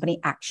that that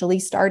company actually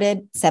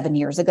started 7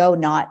 years ago,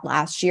 not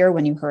last year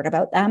when you heard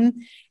about them.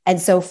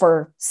 And so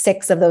for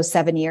 6 of those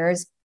 7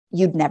 years,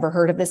 you'd never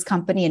heard of this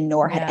company, and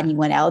nor had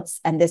anyone else.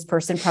 And this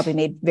person probably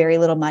made very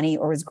little money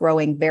or was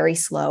growing very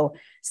slow,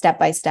 step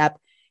by step.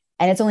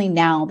 And it's only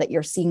now that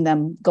you're seeing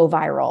them go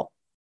viral,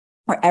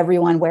 or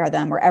everyone wear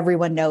them, or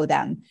everyone know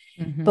them.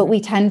 Mm-hmm. But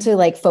we tend to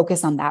like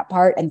focus on that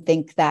part and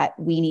think that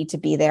we need to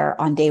be there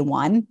on day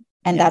one.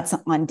 And that's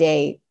on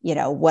day,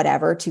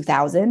 whatever,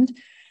 2000.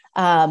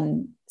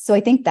 So I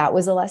think that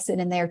was a lesson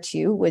in there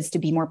too, was to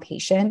be more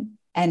patient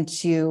and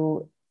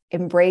to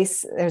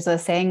embrace. There's a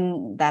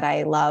saying that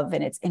I love,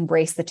 and it's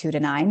embrace the 2 to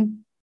 9.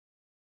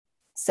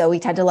 So we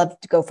tend to love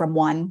to go from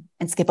 1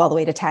 and skip all the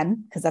way to 10,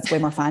 because that's way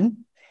more fun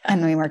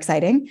and way more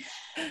exciting.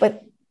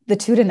 But the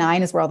 2 to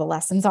 9 is where all the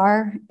lessons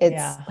are.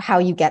 It's how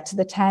you get to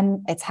the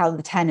 10. It's how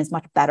the 10 is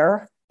much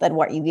better than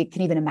what you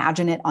can even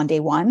imagine it on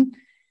day 1.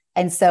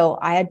 And so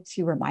I had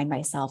to remind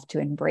myself to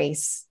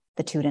embrace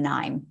the 2 to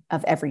 9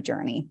 of every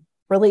journey,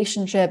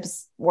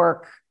 relationships,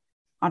 work,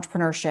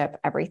 entrepreneurship,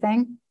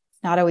 everything.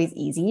 It's not always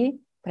easy,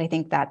 but I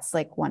think that's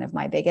like one of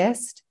my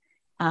biggest.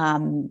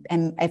 And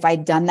if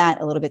I'd done that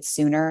a little bit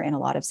sooner in a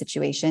lot of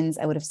situations,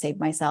 I would have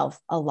saved myself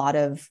a lot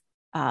of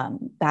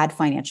bad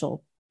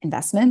financial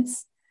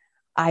investments.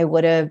 I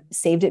would have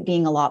saved it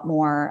being a lot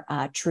more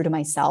true to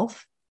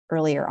myself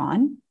earlier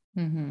on.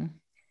 Mm-hmm.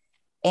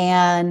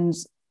 And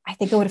I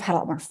think I would have had a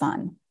lot more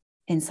fun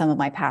in some of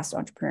my past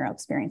entrepreneurial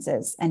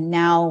experiences. And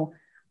now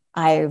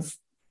I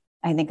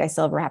think I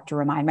still have to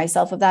remind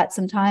myself of that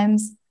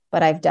sometimes,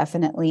 but I've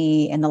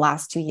definitely in the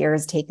last 2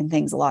 years taken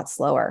things a lot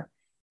slower,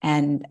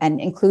 and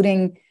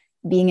including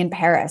being in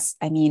Paris.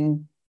 I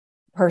mean,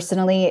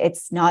 personally,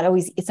 it's not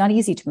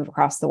easy to move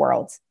across the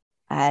world,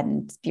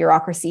 and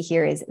bureaucracy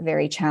here is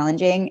very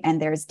challenging.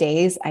 And there's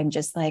days I'm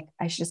just like,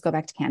 I should just go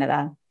back to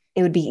Canada.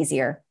 It would be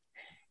easier.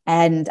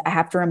 And I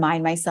have to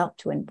remind myself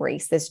to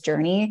embrace this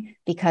journey,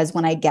 because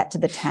when I get to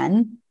the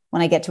 10,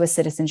 when I get to a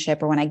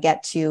citizenship, or when I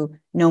get to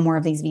no more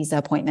of these visa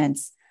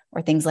appointments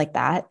or things like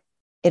that,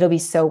 it'll be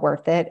so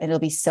worth it. And it'll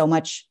be so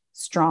much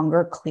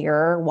stronger,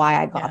 clearer why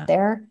I got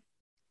there.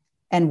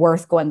 and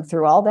worth going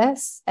through all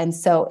this. And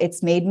so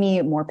it's made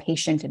me more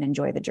patient and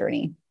enjoy the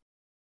journey.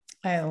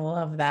 I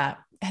love that.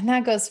 And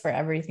that goes for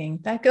everything.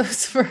 That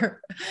goes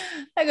for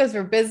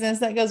business.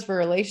 That goes for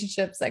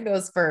relationships. That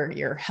goes for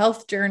your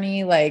health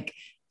journey. Like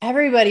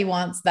everybody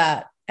wants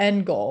that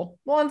end goal,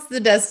 wants the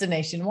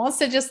destination, wants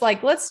to just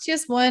like, let's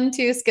just 1,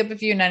 2, skip a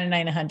few,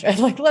 99, 100,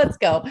 like, let's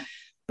go.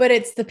 But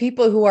it's the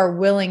people who are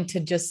willing to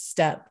just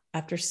step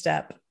after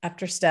step,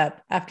 after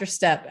step, after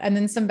step, and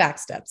then some back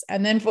steps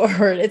and then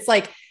forward. It's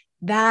like,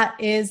 that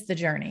is the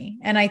journey.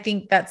 And I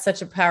think that's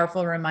such a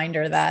powerful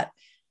reminder that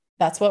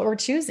that's what we're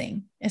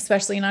choosing,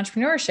 especially in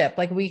entrepreneurship.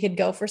 Like we could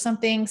go for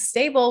something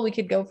stable. We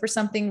could go for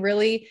something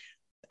really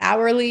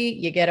hourly.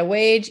 You get a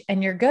wage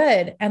and you're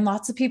good. And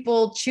lots of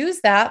people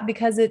choose that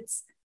because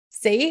it's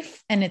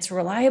safe and it's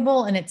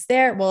reliable and it's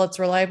there. Well, it's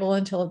reliable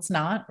until it's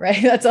not,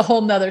 right? That's a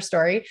whole nother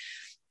story.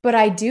 But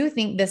I do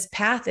think this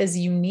path is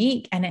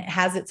unique and it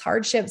has its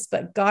hardships,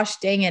 but gosh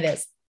dang it,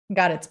 it's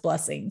got its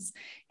blessings.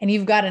 And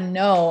you've got to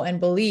know and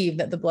believe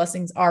that the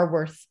blessings are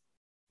worth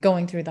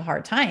going through the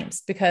hard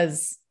times,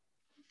 because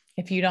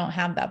if you don't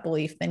have that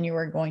belief, then you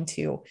are going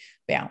to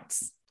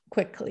bounce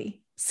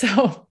quickly.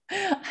 So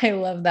I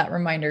love that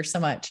reminder so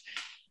much.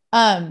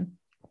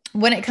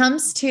 When it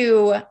comes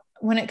to, I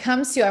want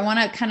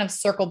to kind of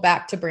circle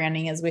back to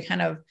branding as we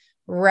kind of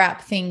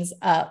wrap things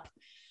up.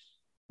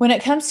 When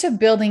it comes to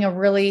building a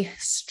really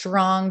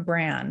strong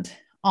brand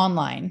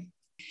online,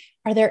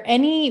 are there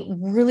any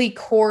really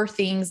core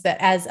things that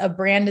as a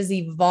brand is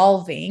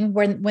evolving,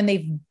 when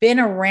they've been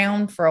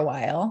around for a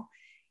while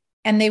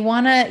and they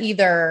want to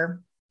either,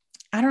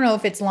 I don't know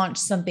if it's launch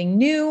something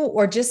new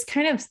or just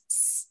kind of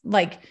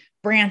like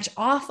branch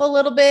off a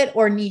little bit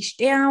or niche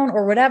down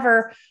or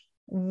whatever,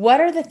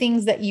 what are the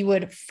things that you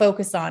would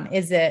focus on?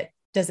 Does it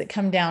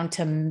come down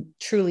to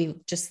truly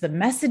just the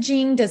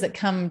messaging? Does it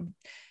come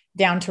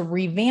down to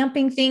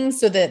revamping things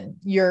so that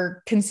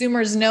your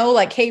consumers know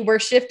like, hey, we're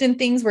shifting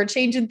things, we're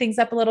changing things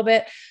up a little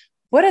bit?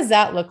 What does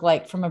that look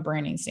like from a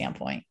branding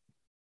standpoint?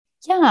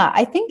 Yeah,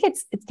 I think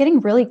it's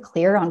getting really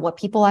clear on what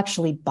people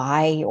actually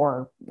buy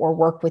or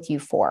work with you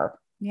for.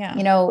 Yeah.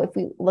 You know, if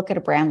we look at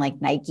a brand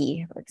like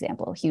Nike, for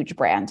example, a huge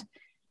brand,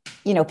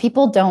 you know,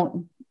 people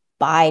don't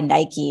buy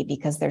Nike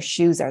because their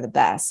shoes are the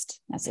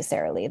best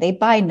necessarily. They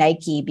buy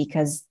Nike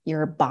because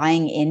you're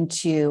buying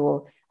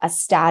into a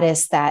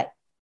status that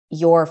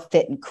you're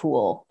fit and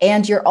cool.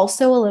 And you're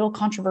also a little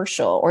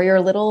controversial, or you're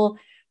a little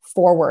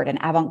forward and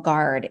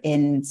avant-garde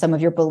in some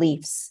of your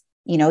beliefs.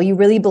 You know, you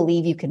really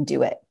believe you can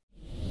do it.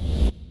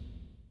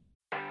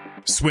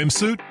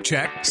 Swimsuit?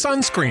 Check.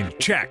 Sunscreen?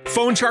 Check.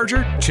 Phone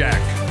charger? Check.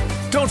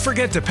 Don't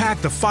forget to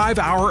pack the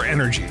 5-Hour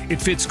Energy.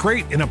 It fits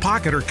great in a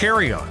pocket or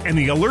carry-on, and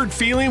the alert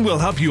feeling will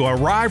help you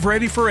arrive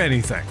ready for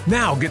anything.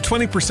 Now get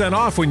 20%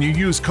 off when you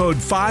use code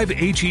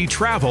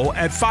 5HETRAVEL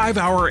at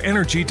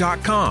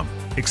 5hourenergy.com.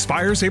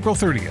 Expires April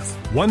 30th.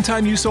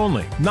 One-time use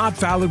only. Not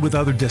valid with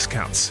other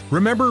discounts.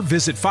 Remember,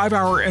 visit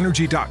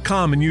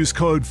 5hourenergy.com and use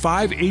code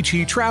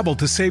 5HETRAVEL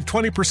to save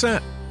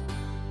 20%.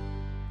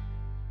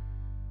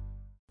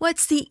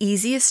 What's the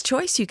easiest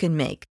choice you can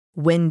make?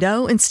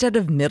 Window instead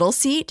of middle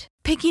seat?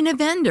 Picking a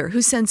vendor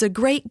who sends a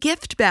great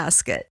gift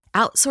basket?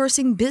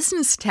 Outsourcing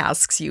business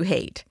tasks you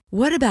hate?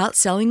 What about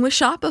selling with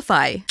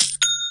Shopify?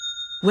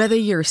 Whether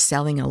you're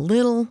selling a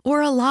little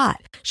or a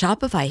lot,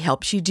 Shopify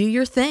helps you do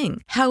your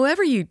thing,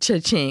 however you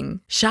cha-ching.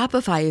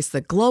 Shopify is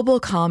the global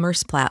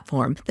commerce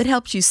platform that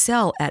helps you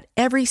sell at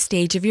every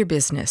stage of your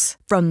business.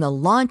 From the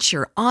launch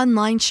your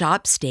online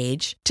shop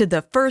stage to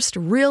the first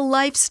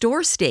real-life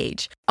store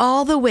stage,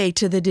 all the way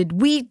to the did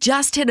we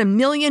just hit 1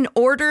 million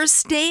orders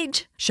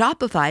stage.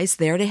 Shopify's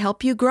there to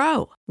help you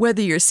grow.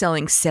 Whether you're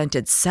selling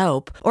scented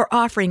soap or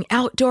offering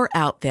outdoor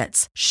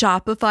outfits,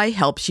 Shopify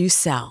helps you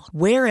sell.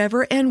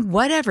 Wherever and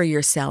whatever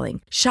you're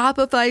selling,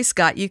 Shopify's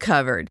got you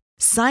covered.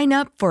 Sign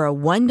up for a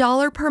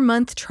 $1 per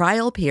month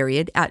trial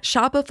period at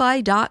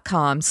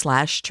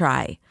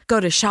shopify.com/try. Go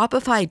to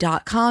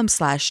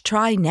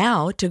shopify.com/try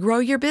now to grow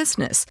your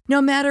business, no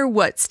matter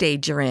what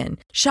stage you're in.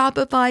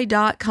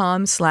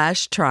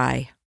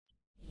 Shopify.com/try.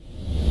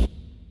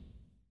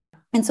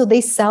 And so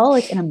they sell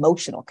like an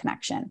emotional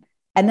connection.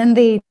 And then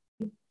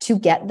to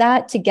get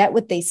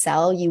what they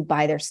sell, you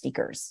buy their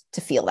sneakers to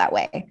feel that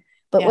way.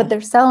 But what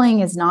they're selling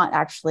is not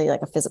actually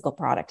like a physical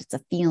product. It's a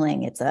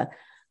feeling. It's a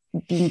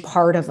being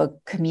part of a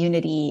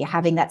community,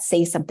 having that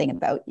say something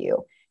about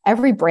you.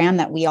 Every brand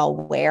that we all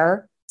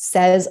wear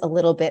says a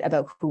little bit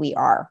about who we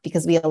are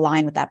because we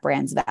align with that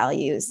brand's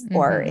values,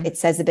 or it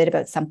says a bit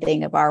about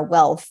something of our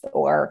wealth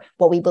or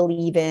what we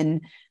believe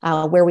in,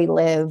 where we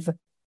live,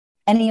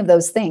 any of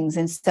those things.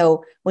 And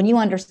so when you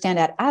understand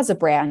that as a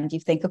brand,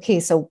 you think, okay,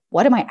 so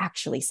what am I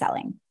actually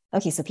selling?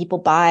 Okay, so people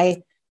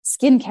buy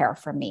skincare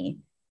from me,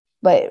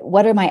 but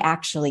what am I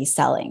actually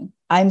selling?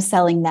 I'm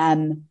selling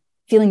them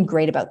feeling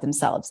great about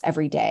themselves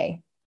every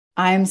day.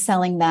 I'm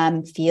selling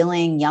them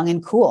feeling young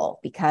and cool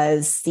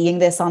because seeing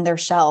this on their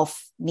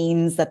shelf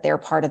means that they're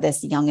part of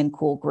this young and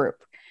cool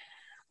group.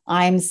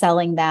 I'm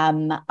selling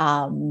them,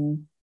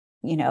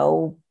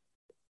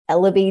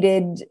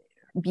 elevated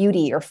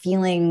beauty or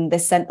feeling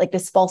this sense, like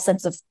this false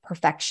sense of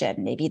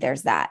perfection. Maybe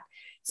there's that.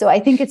 So I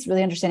think it's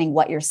really understanding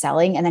what you're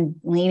selling and then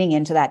leaning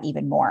into that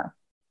even more.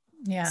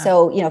 Yeah.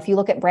 So, if you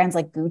look at brands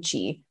like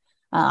Gucci,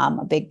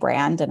 a big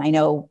brand, and I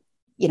know,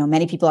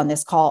 many people on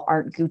this call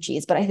aren't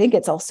Gucci's, but I think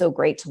it's also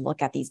great to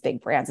look at these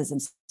big brands as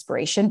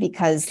inspiration,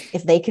 because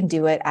if they can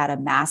do it at a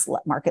mass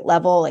market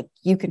level, like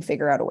you can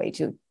figure out a way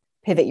to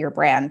pivot your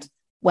brand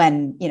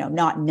when,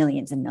 not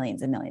millions and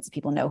millions and millions of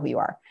people know who you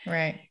are.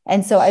 Right.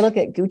 And so I look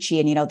at Gucci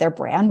and, their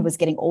brand was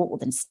getting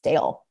old and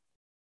stale.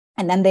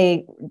 And then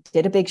they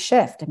did a big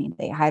shift. I mean,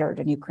 they hired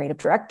a new creative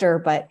director,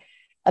 but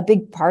a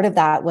big part of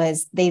that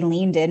was they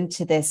leaned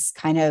into this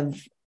kind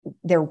of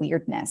their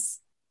weirdness.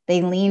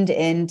 They leaned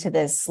into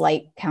this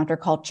slight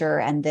counterculture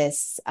and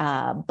this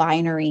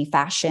binary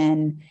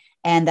fashion,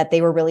 and that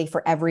they were really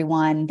for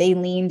everyone. They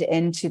leaned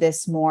into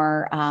this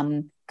more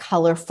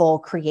colorful,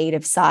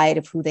 creative side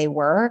of who they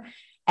were,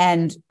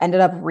 and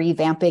ended up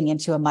revamping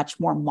into a much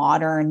more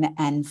modern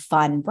and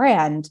fun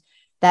brand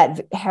that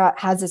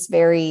has this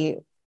very,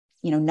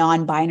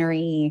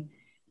 non-binary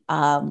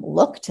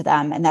look to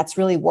them. And that's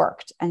really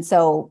worked. And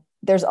so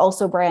there's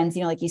also brands,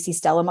 like you see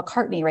Stella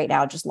McCartney right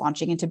now just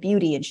launching into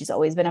beauty, and she's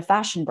always been a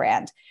fashion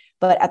brand.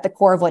 But at the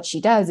core of what she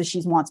does is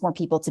she wants more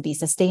people to be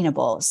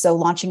sustainable. So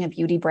launching a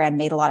beauty brand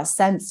made a lot of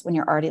sense when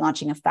you're already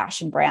launching a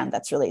fashion brand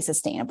that's really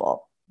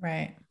sustainable.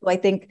 Right. So I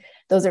think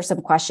those are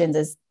some questions: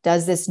 is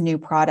does this new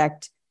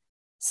product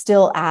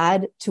still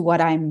add to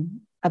what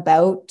I'm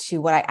about, to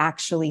what I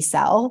actually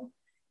sell?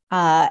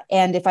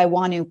 And if I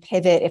want to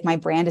pivot, if my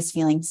brand is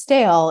feeling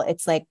stale,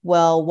 it's like,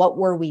 well, what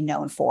were we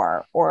known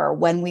for? Or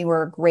when we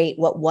were great,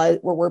 what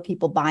were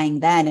people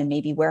buying then? And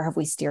maybe where have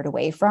we steered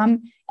away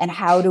from? And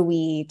how do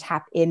we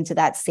tap into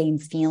that same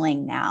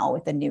feeling now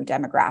with a new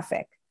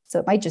demographic? So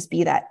it might just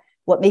be that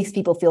what makes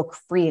people feel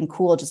free and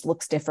cool just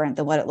looks different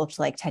than what it looked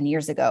like 10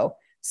 years ago.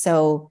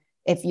 So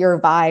if your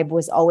vibe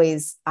was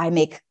always, I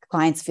make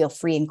clients feel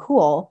free and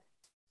cool,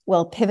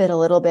 well, pivot a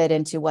little bit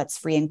into what's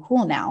free and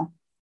cool now.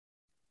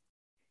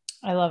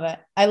 I love it.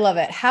 I love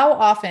it. How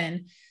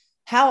often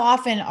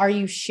are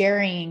you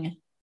sharing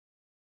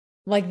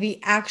like the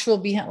actual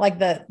behind, like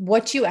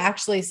what you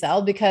actually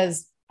sell?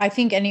 Because I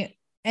think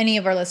any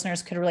of our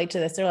listeners could relate to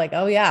this. They're like,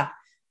 oh yeah,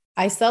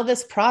 I sell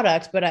this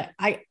product, but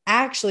I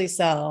actually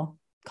sell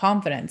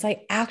confidence.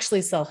 I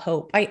actually sell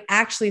hope. I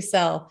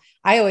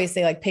always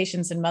say like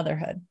patience and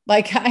motherhood.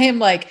 Like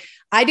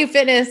I do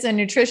fitness and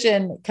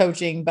nutrition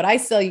coaching, but I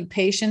sell you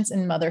patience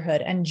and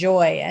motherhood and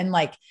joy and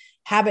like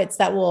habits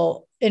that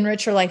will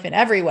enrich your life in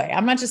every way.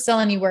 I'm not just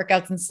selling you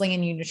workouts and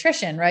slinging you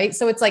nutrition. Right.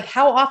 So it's like,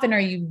 how often are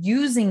you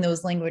using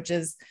those language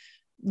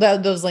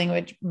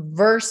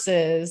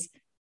versus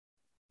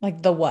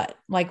like the what?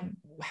 Like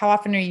how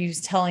often are you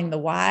telling the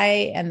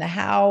why and the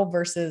how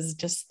versus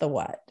just the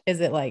what?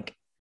 Is it like,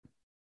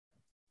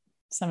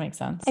 does that make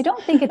sense? I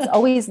don't think it's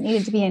always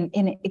needed to be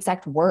in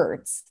exact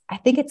words. I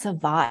think it's a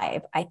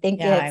vibe. I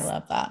think I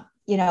love that.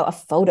 A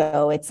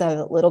photo, it's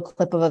a little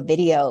clip of a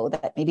video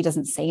that maybe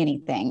doesn't say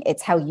anything.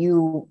 It's how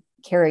you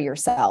carry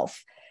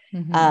yourself.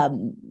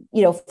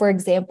 Mm-hmm. For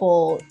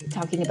example,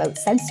 talking about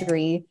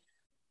sensory,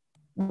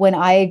 when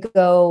I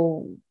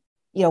go,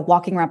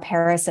 walking around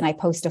Paris and I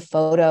post a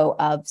photo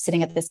of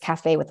sitting at this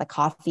cafe with a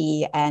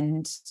coffee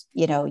and,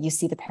 you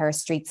see the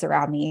Paris streets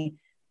around me,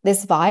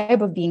 this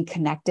vibe of being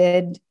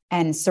connected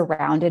and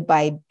surrounded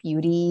by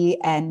beauty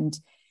and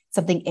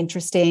something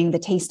interesting, the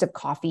taste of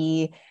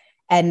coffee,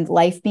 and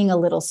life being a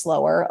little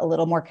slower, a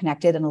little more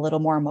connected and a little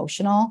more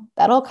emotional,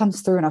 that all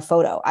comes through in a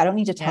photo. I don't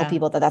need to tell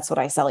people that that's what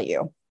I sell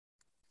you.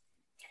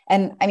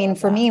 And I mean,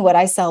 for me, what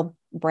I sell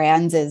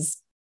brands is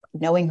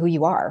knowing who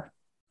you are.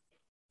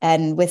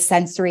 And with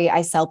sensory,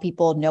 I sell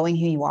people knowing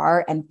who you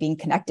are and being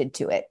connected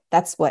to it.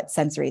 That's what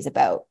sensory is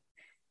about.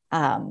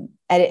 And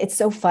it's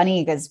so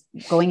funny because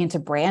going into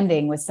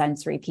branding with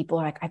sensory, people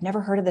are like, I've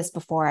never heard of this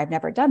before. I've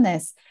never done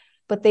this,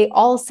 but they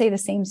all say the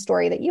same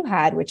story that you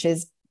had, which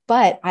is,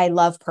 but I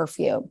love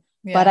perfume,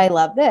 but I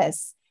love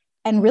this.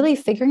 And really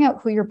figuring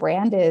out who your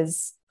brand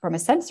is from a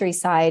sensory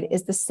side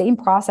is the same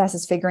process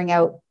as figuring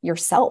out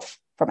yourself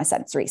from a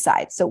sensory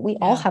side. So we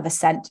all have a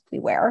scent we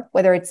wear,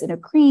 whether it's in a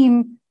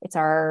cream, it's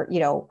our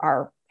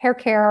hair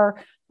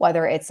care,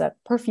 whether it's a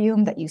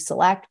perfume that you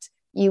select.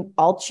 You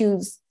all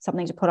choose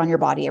something to put on your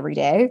body every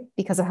day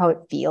because of how it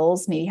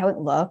feels, maybe how it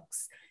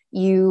looks.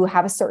 You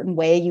have a certain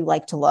way you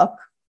like to look.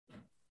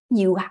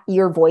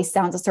 Your voice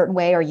sounds a certain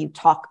way, or you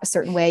talk a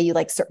certain way. You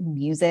like certain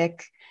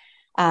music.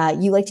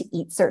 You like to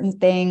eat certain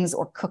things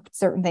or cook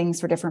certain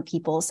things for different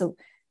people. So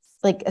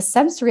like a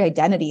sensory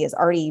identity is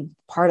already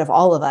part of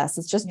all of us.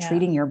 It's just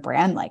treating your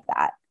brand like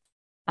that.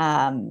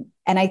 And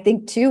I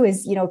think too,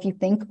 is, if you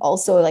think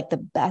also like the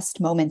best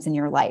moments in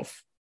your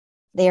life,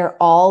 they are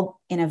all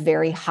in a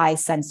very high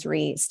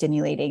sensory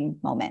stimulating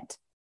moment.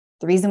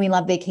 The reason we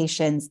love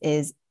vacations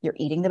is you're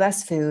eating the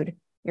best food,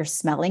 you're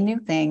smelling new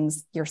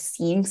things, you're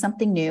seeing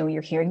something new,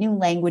 you're hearing new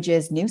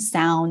languages, new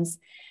sounds,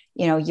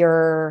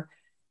 you're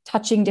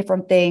touching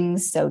different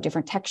things. So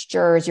different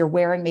textures, you're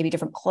wearing maybe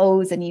different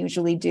clothes than you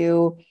usually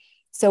do.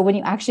 So when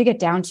you actually get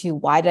down to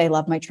why did I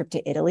love my trip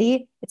to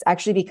Italy, it's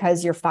actually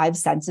because your 5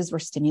 senses were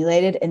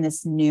stimulated in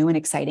this new and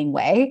exciting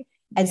way.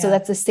 And so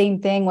that's the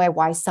same thing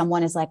why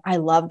someone is like, I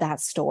love that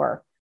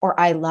store or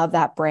I love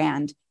that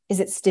brand, is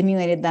it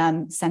stimulated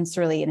them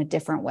sensorily in a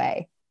different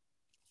way.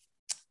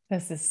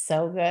 This is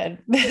so good.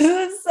 This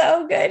is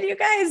so good, you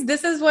guys.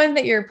 This is one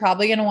that you're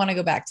probably going to want to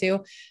go back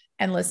to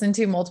and listen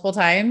to multiple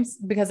times,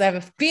 because I have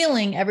a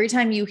feeling every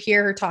time you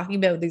hear her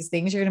talking about these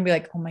things, you're going to be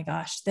like, oh my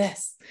gosh,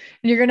 this,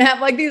 and you're going to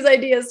have like these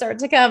ideas start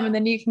to come, and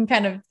then you can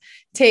kind of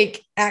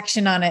take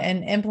action on it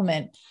and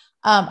implement.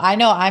 I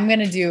know I'm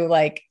going to do,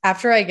 like,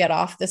 after I get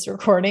off this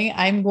recording,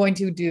 I'm going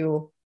to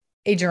do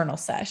a journal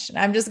session.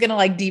 I'm just going to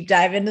like deep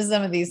dive into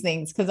some of these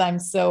things, because I'm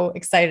so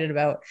excited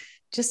about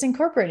just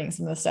incorporating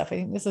some of this stuff. I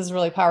think this is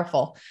really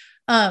powerful.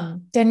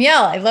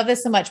 Danielle, I love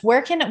this so much.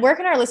 Where can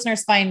our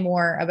listeners find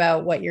more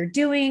about what you're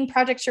doing,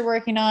 projects you're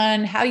working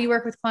on, how you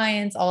work with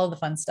clients, all of the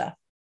fun stuff?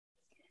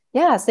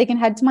 Yeah, so they can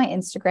head to my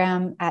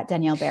Instagram at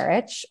Danielle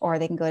Berich, or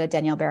they can go to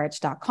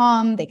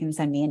danielleberich.com. They can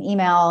send me an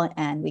email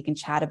and we can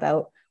chat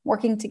about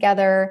working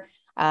together.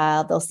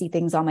 They'll see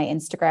things on my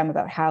Instagram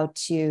about how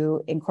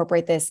to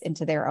incorporate this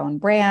into their own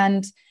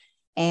brand.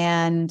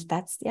 And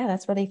that's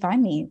where they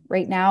find me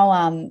right now.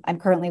 I'm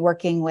currently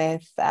working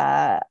with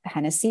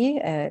Hennessy,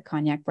 a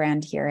cognac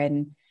brand here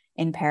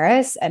in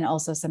Paris, and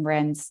also some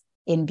brands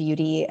in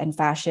beauty and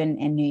fashion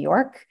in New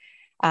York.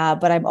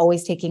 But I'm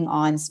always taking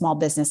on small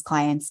business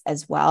clients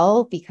as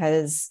well,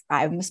 because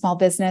I'm a small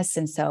business.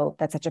 And so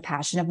that's such a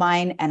passion of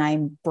mine. And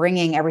I'm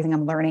bringing everything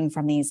I'm learning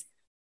from these,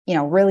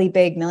 really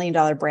big $1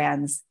 million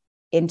brands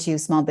into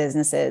small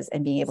businesses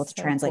and being able to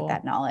translate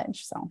that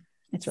knowledge. So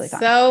it's really fun.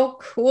 So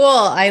cool.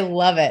 I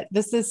love it.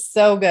 This is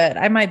so good.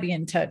 I might be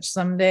in touch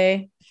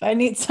someday if I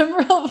need some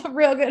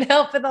real good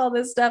help with all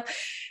this stuff,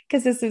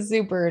 because this is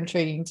super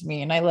intriguing to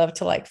me. And I love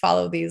to like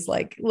follow these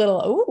like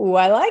little, ooh,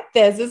 I like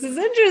this. This is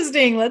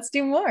interesting. Let's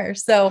do more.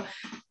 So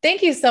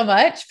thank you so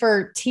much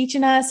for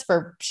teaching us,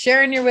 for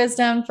sharing your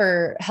wisdom,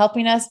 for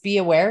helping us be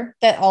aware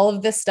that all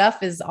of this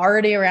stuff is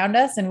already around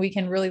us and we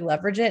can really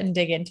leverage it and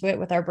dig into it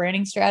with our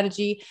branding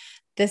strategy.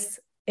 This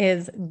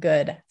is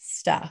good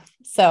stuff.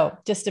 So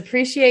just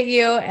appreciate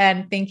you.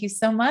 And thank you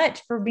so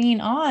much for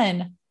being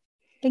on.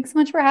 Thanks so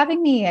much for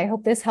having me. I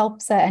hope this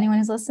helps anyone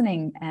who's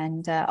listening,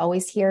 and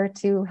always here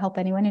to help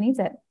anyone who needs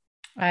it.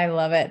 I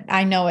love it.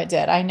 I know it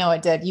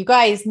did. You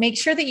guys, make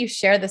sure that you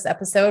share this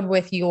episode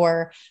with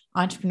your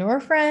entrepreneur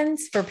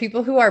friends, for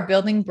people who are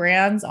building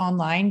brands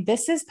online.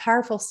 This is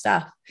powerful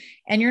stuff.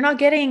 And you're not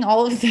getting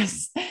all of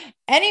this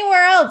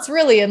anywhere else,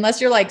 really,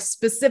 unless you're like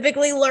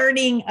specifically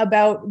learning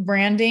about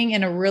branding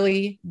in a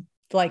really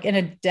like in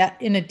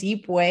a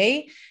deep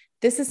way.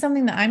 This is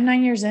something that I'm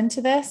 9 years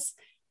into this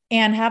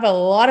and have a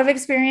lot of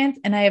experience,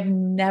 and I have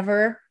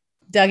never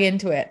dug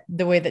into it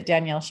the way that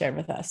Danielle shared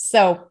with us.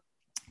 So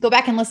go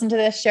back and listen to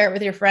this, share it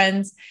with your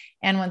friends.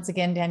 And once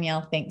again,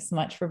 Danielle, thanks so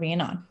much for being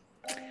on.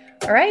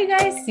 All right, you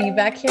guys, see you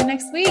back here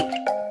next week.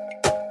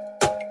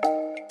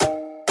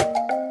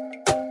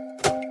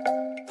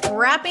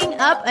 Wrapping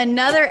up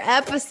another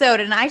episode,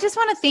 and I just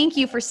want to thank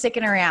you for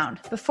sticking around.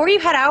 Before you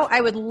head out, I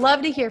would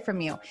love to hear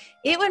from you.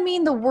 It would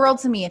mean the world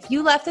to me if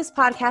you left this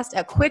podcast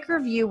a quick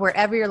review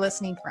wherever you're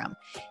listening from.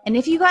 And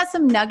if you got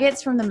some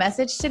nuggets from the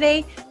message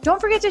today,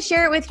 don't forget to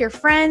share it with your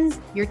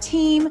friends, your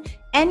team,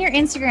 and your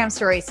Instagram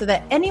story so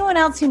that anyone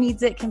else who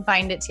needs it can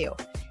find it too.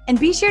 And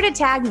be sure to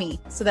tag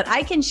me so that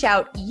I can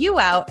shout you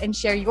out and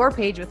share your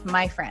page with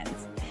my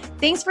friends.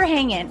 Thanks for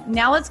hanging.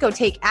 Now let's go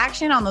take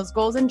action on those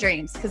goals and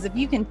dreams, because if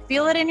you can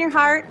feel it in your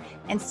heart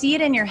and see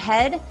it in your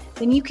head,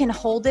 then you can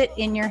hold it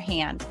in your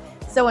hand.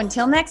 So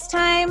until next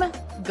time,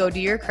 go do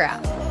your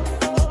crap.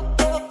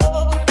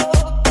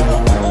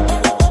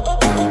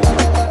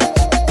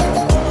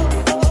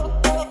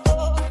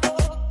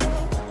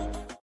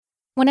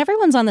 When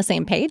everyone's on the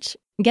same page,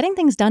 getting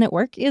things done at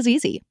work is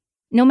easy.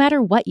 No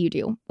matter what you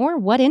do or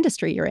what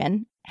industry you're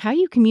in, how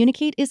you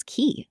communicate is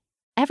key.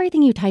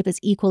 Everything you type is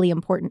equally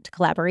important to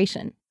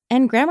collaboration,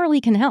 and Grammarly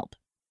can help.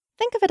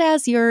 Think of it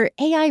as your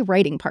AI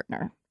writing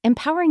partner,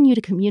 empowering you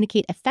to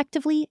communicate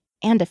effectively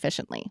and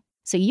efficiently,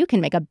 so you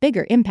can make a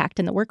bigger impact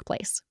in the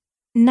workplace.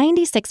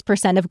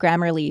 96% of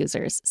Grammarly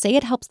users say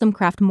it helps them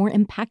craft more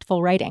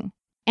impactful writing.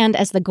 And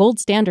as the gold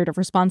standard of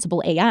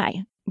responsible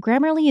AI,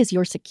 Grammarly is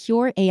your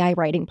secure AI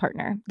writing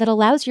partner that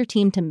allows your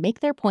team to make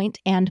their point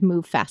and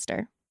move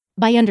faster.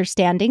 By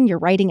understanding your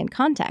writing and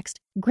context,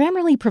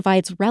 Grammarly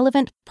provides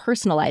relevant,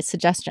 personalized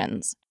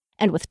suggestions.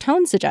 And with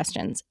tone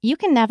suggestions, you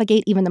can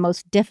navigate even the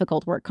most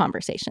difficult work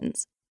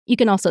conversations. You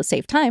can also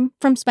save time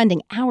from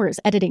spending hours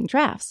editing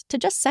drafts to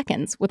just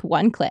seconds with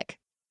one click.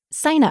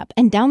 Sign up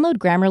and download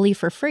Grammarly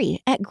for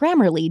free at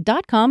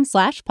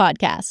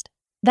grammarly.com/podcast.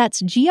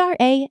 That's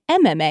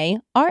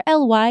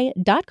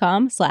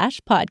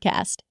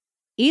GRAMMARLY.com/podcast.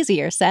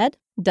 Easier said,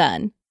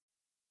 done.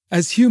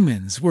 As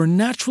humans, we're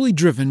naturally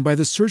driven by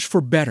the search for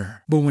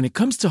better. But when it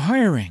comes to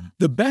hiring,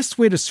 the best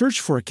way to search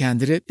for a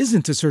candidate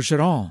isn't to search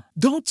at all.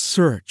 Don't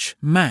search,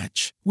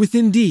 match with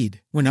Indeed.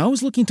 When I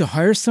was looking to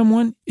hire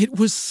someone, it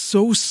was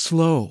so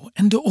slow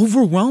and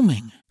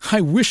overwhelming.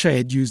 I wish I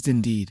had used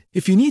Indeed.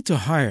 If you need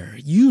to hire,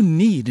 you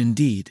need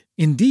Indeed.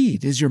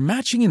 Indeed is your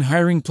matching and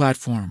hiring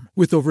platform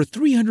with over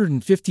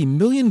 350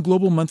 million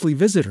global monthly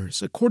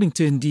visitors, according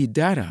to Indeed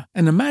data,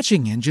 and a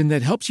matching engine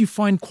that helps you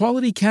find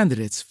quality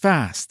candidates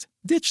fast.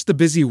 Ditch the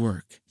busy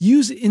work.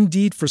 Use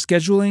Indeed for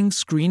scheduling,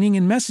 screening,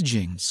 and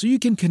messaging so you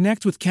can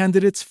connect with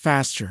candidates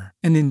faster.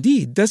 And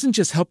Indeed doesn't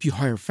just help you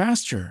hire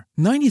faster.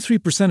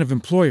 93% of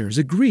employers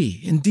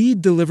agree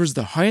Indeed delivers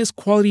the highest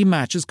quality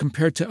matches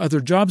compared to other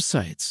job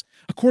sites,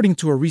 according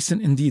to a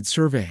recent Indeed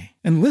survey.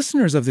 And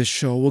listeners of this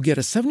show will get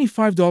a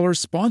 $75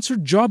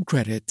 sponsored job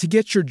credit to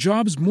get your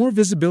jobs more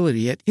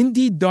visibility at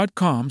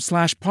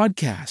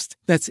Indeed.com/podcast.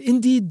 That's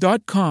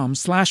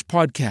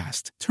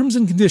Indeed.com/podcast. Terms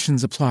and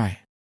conditions apply.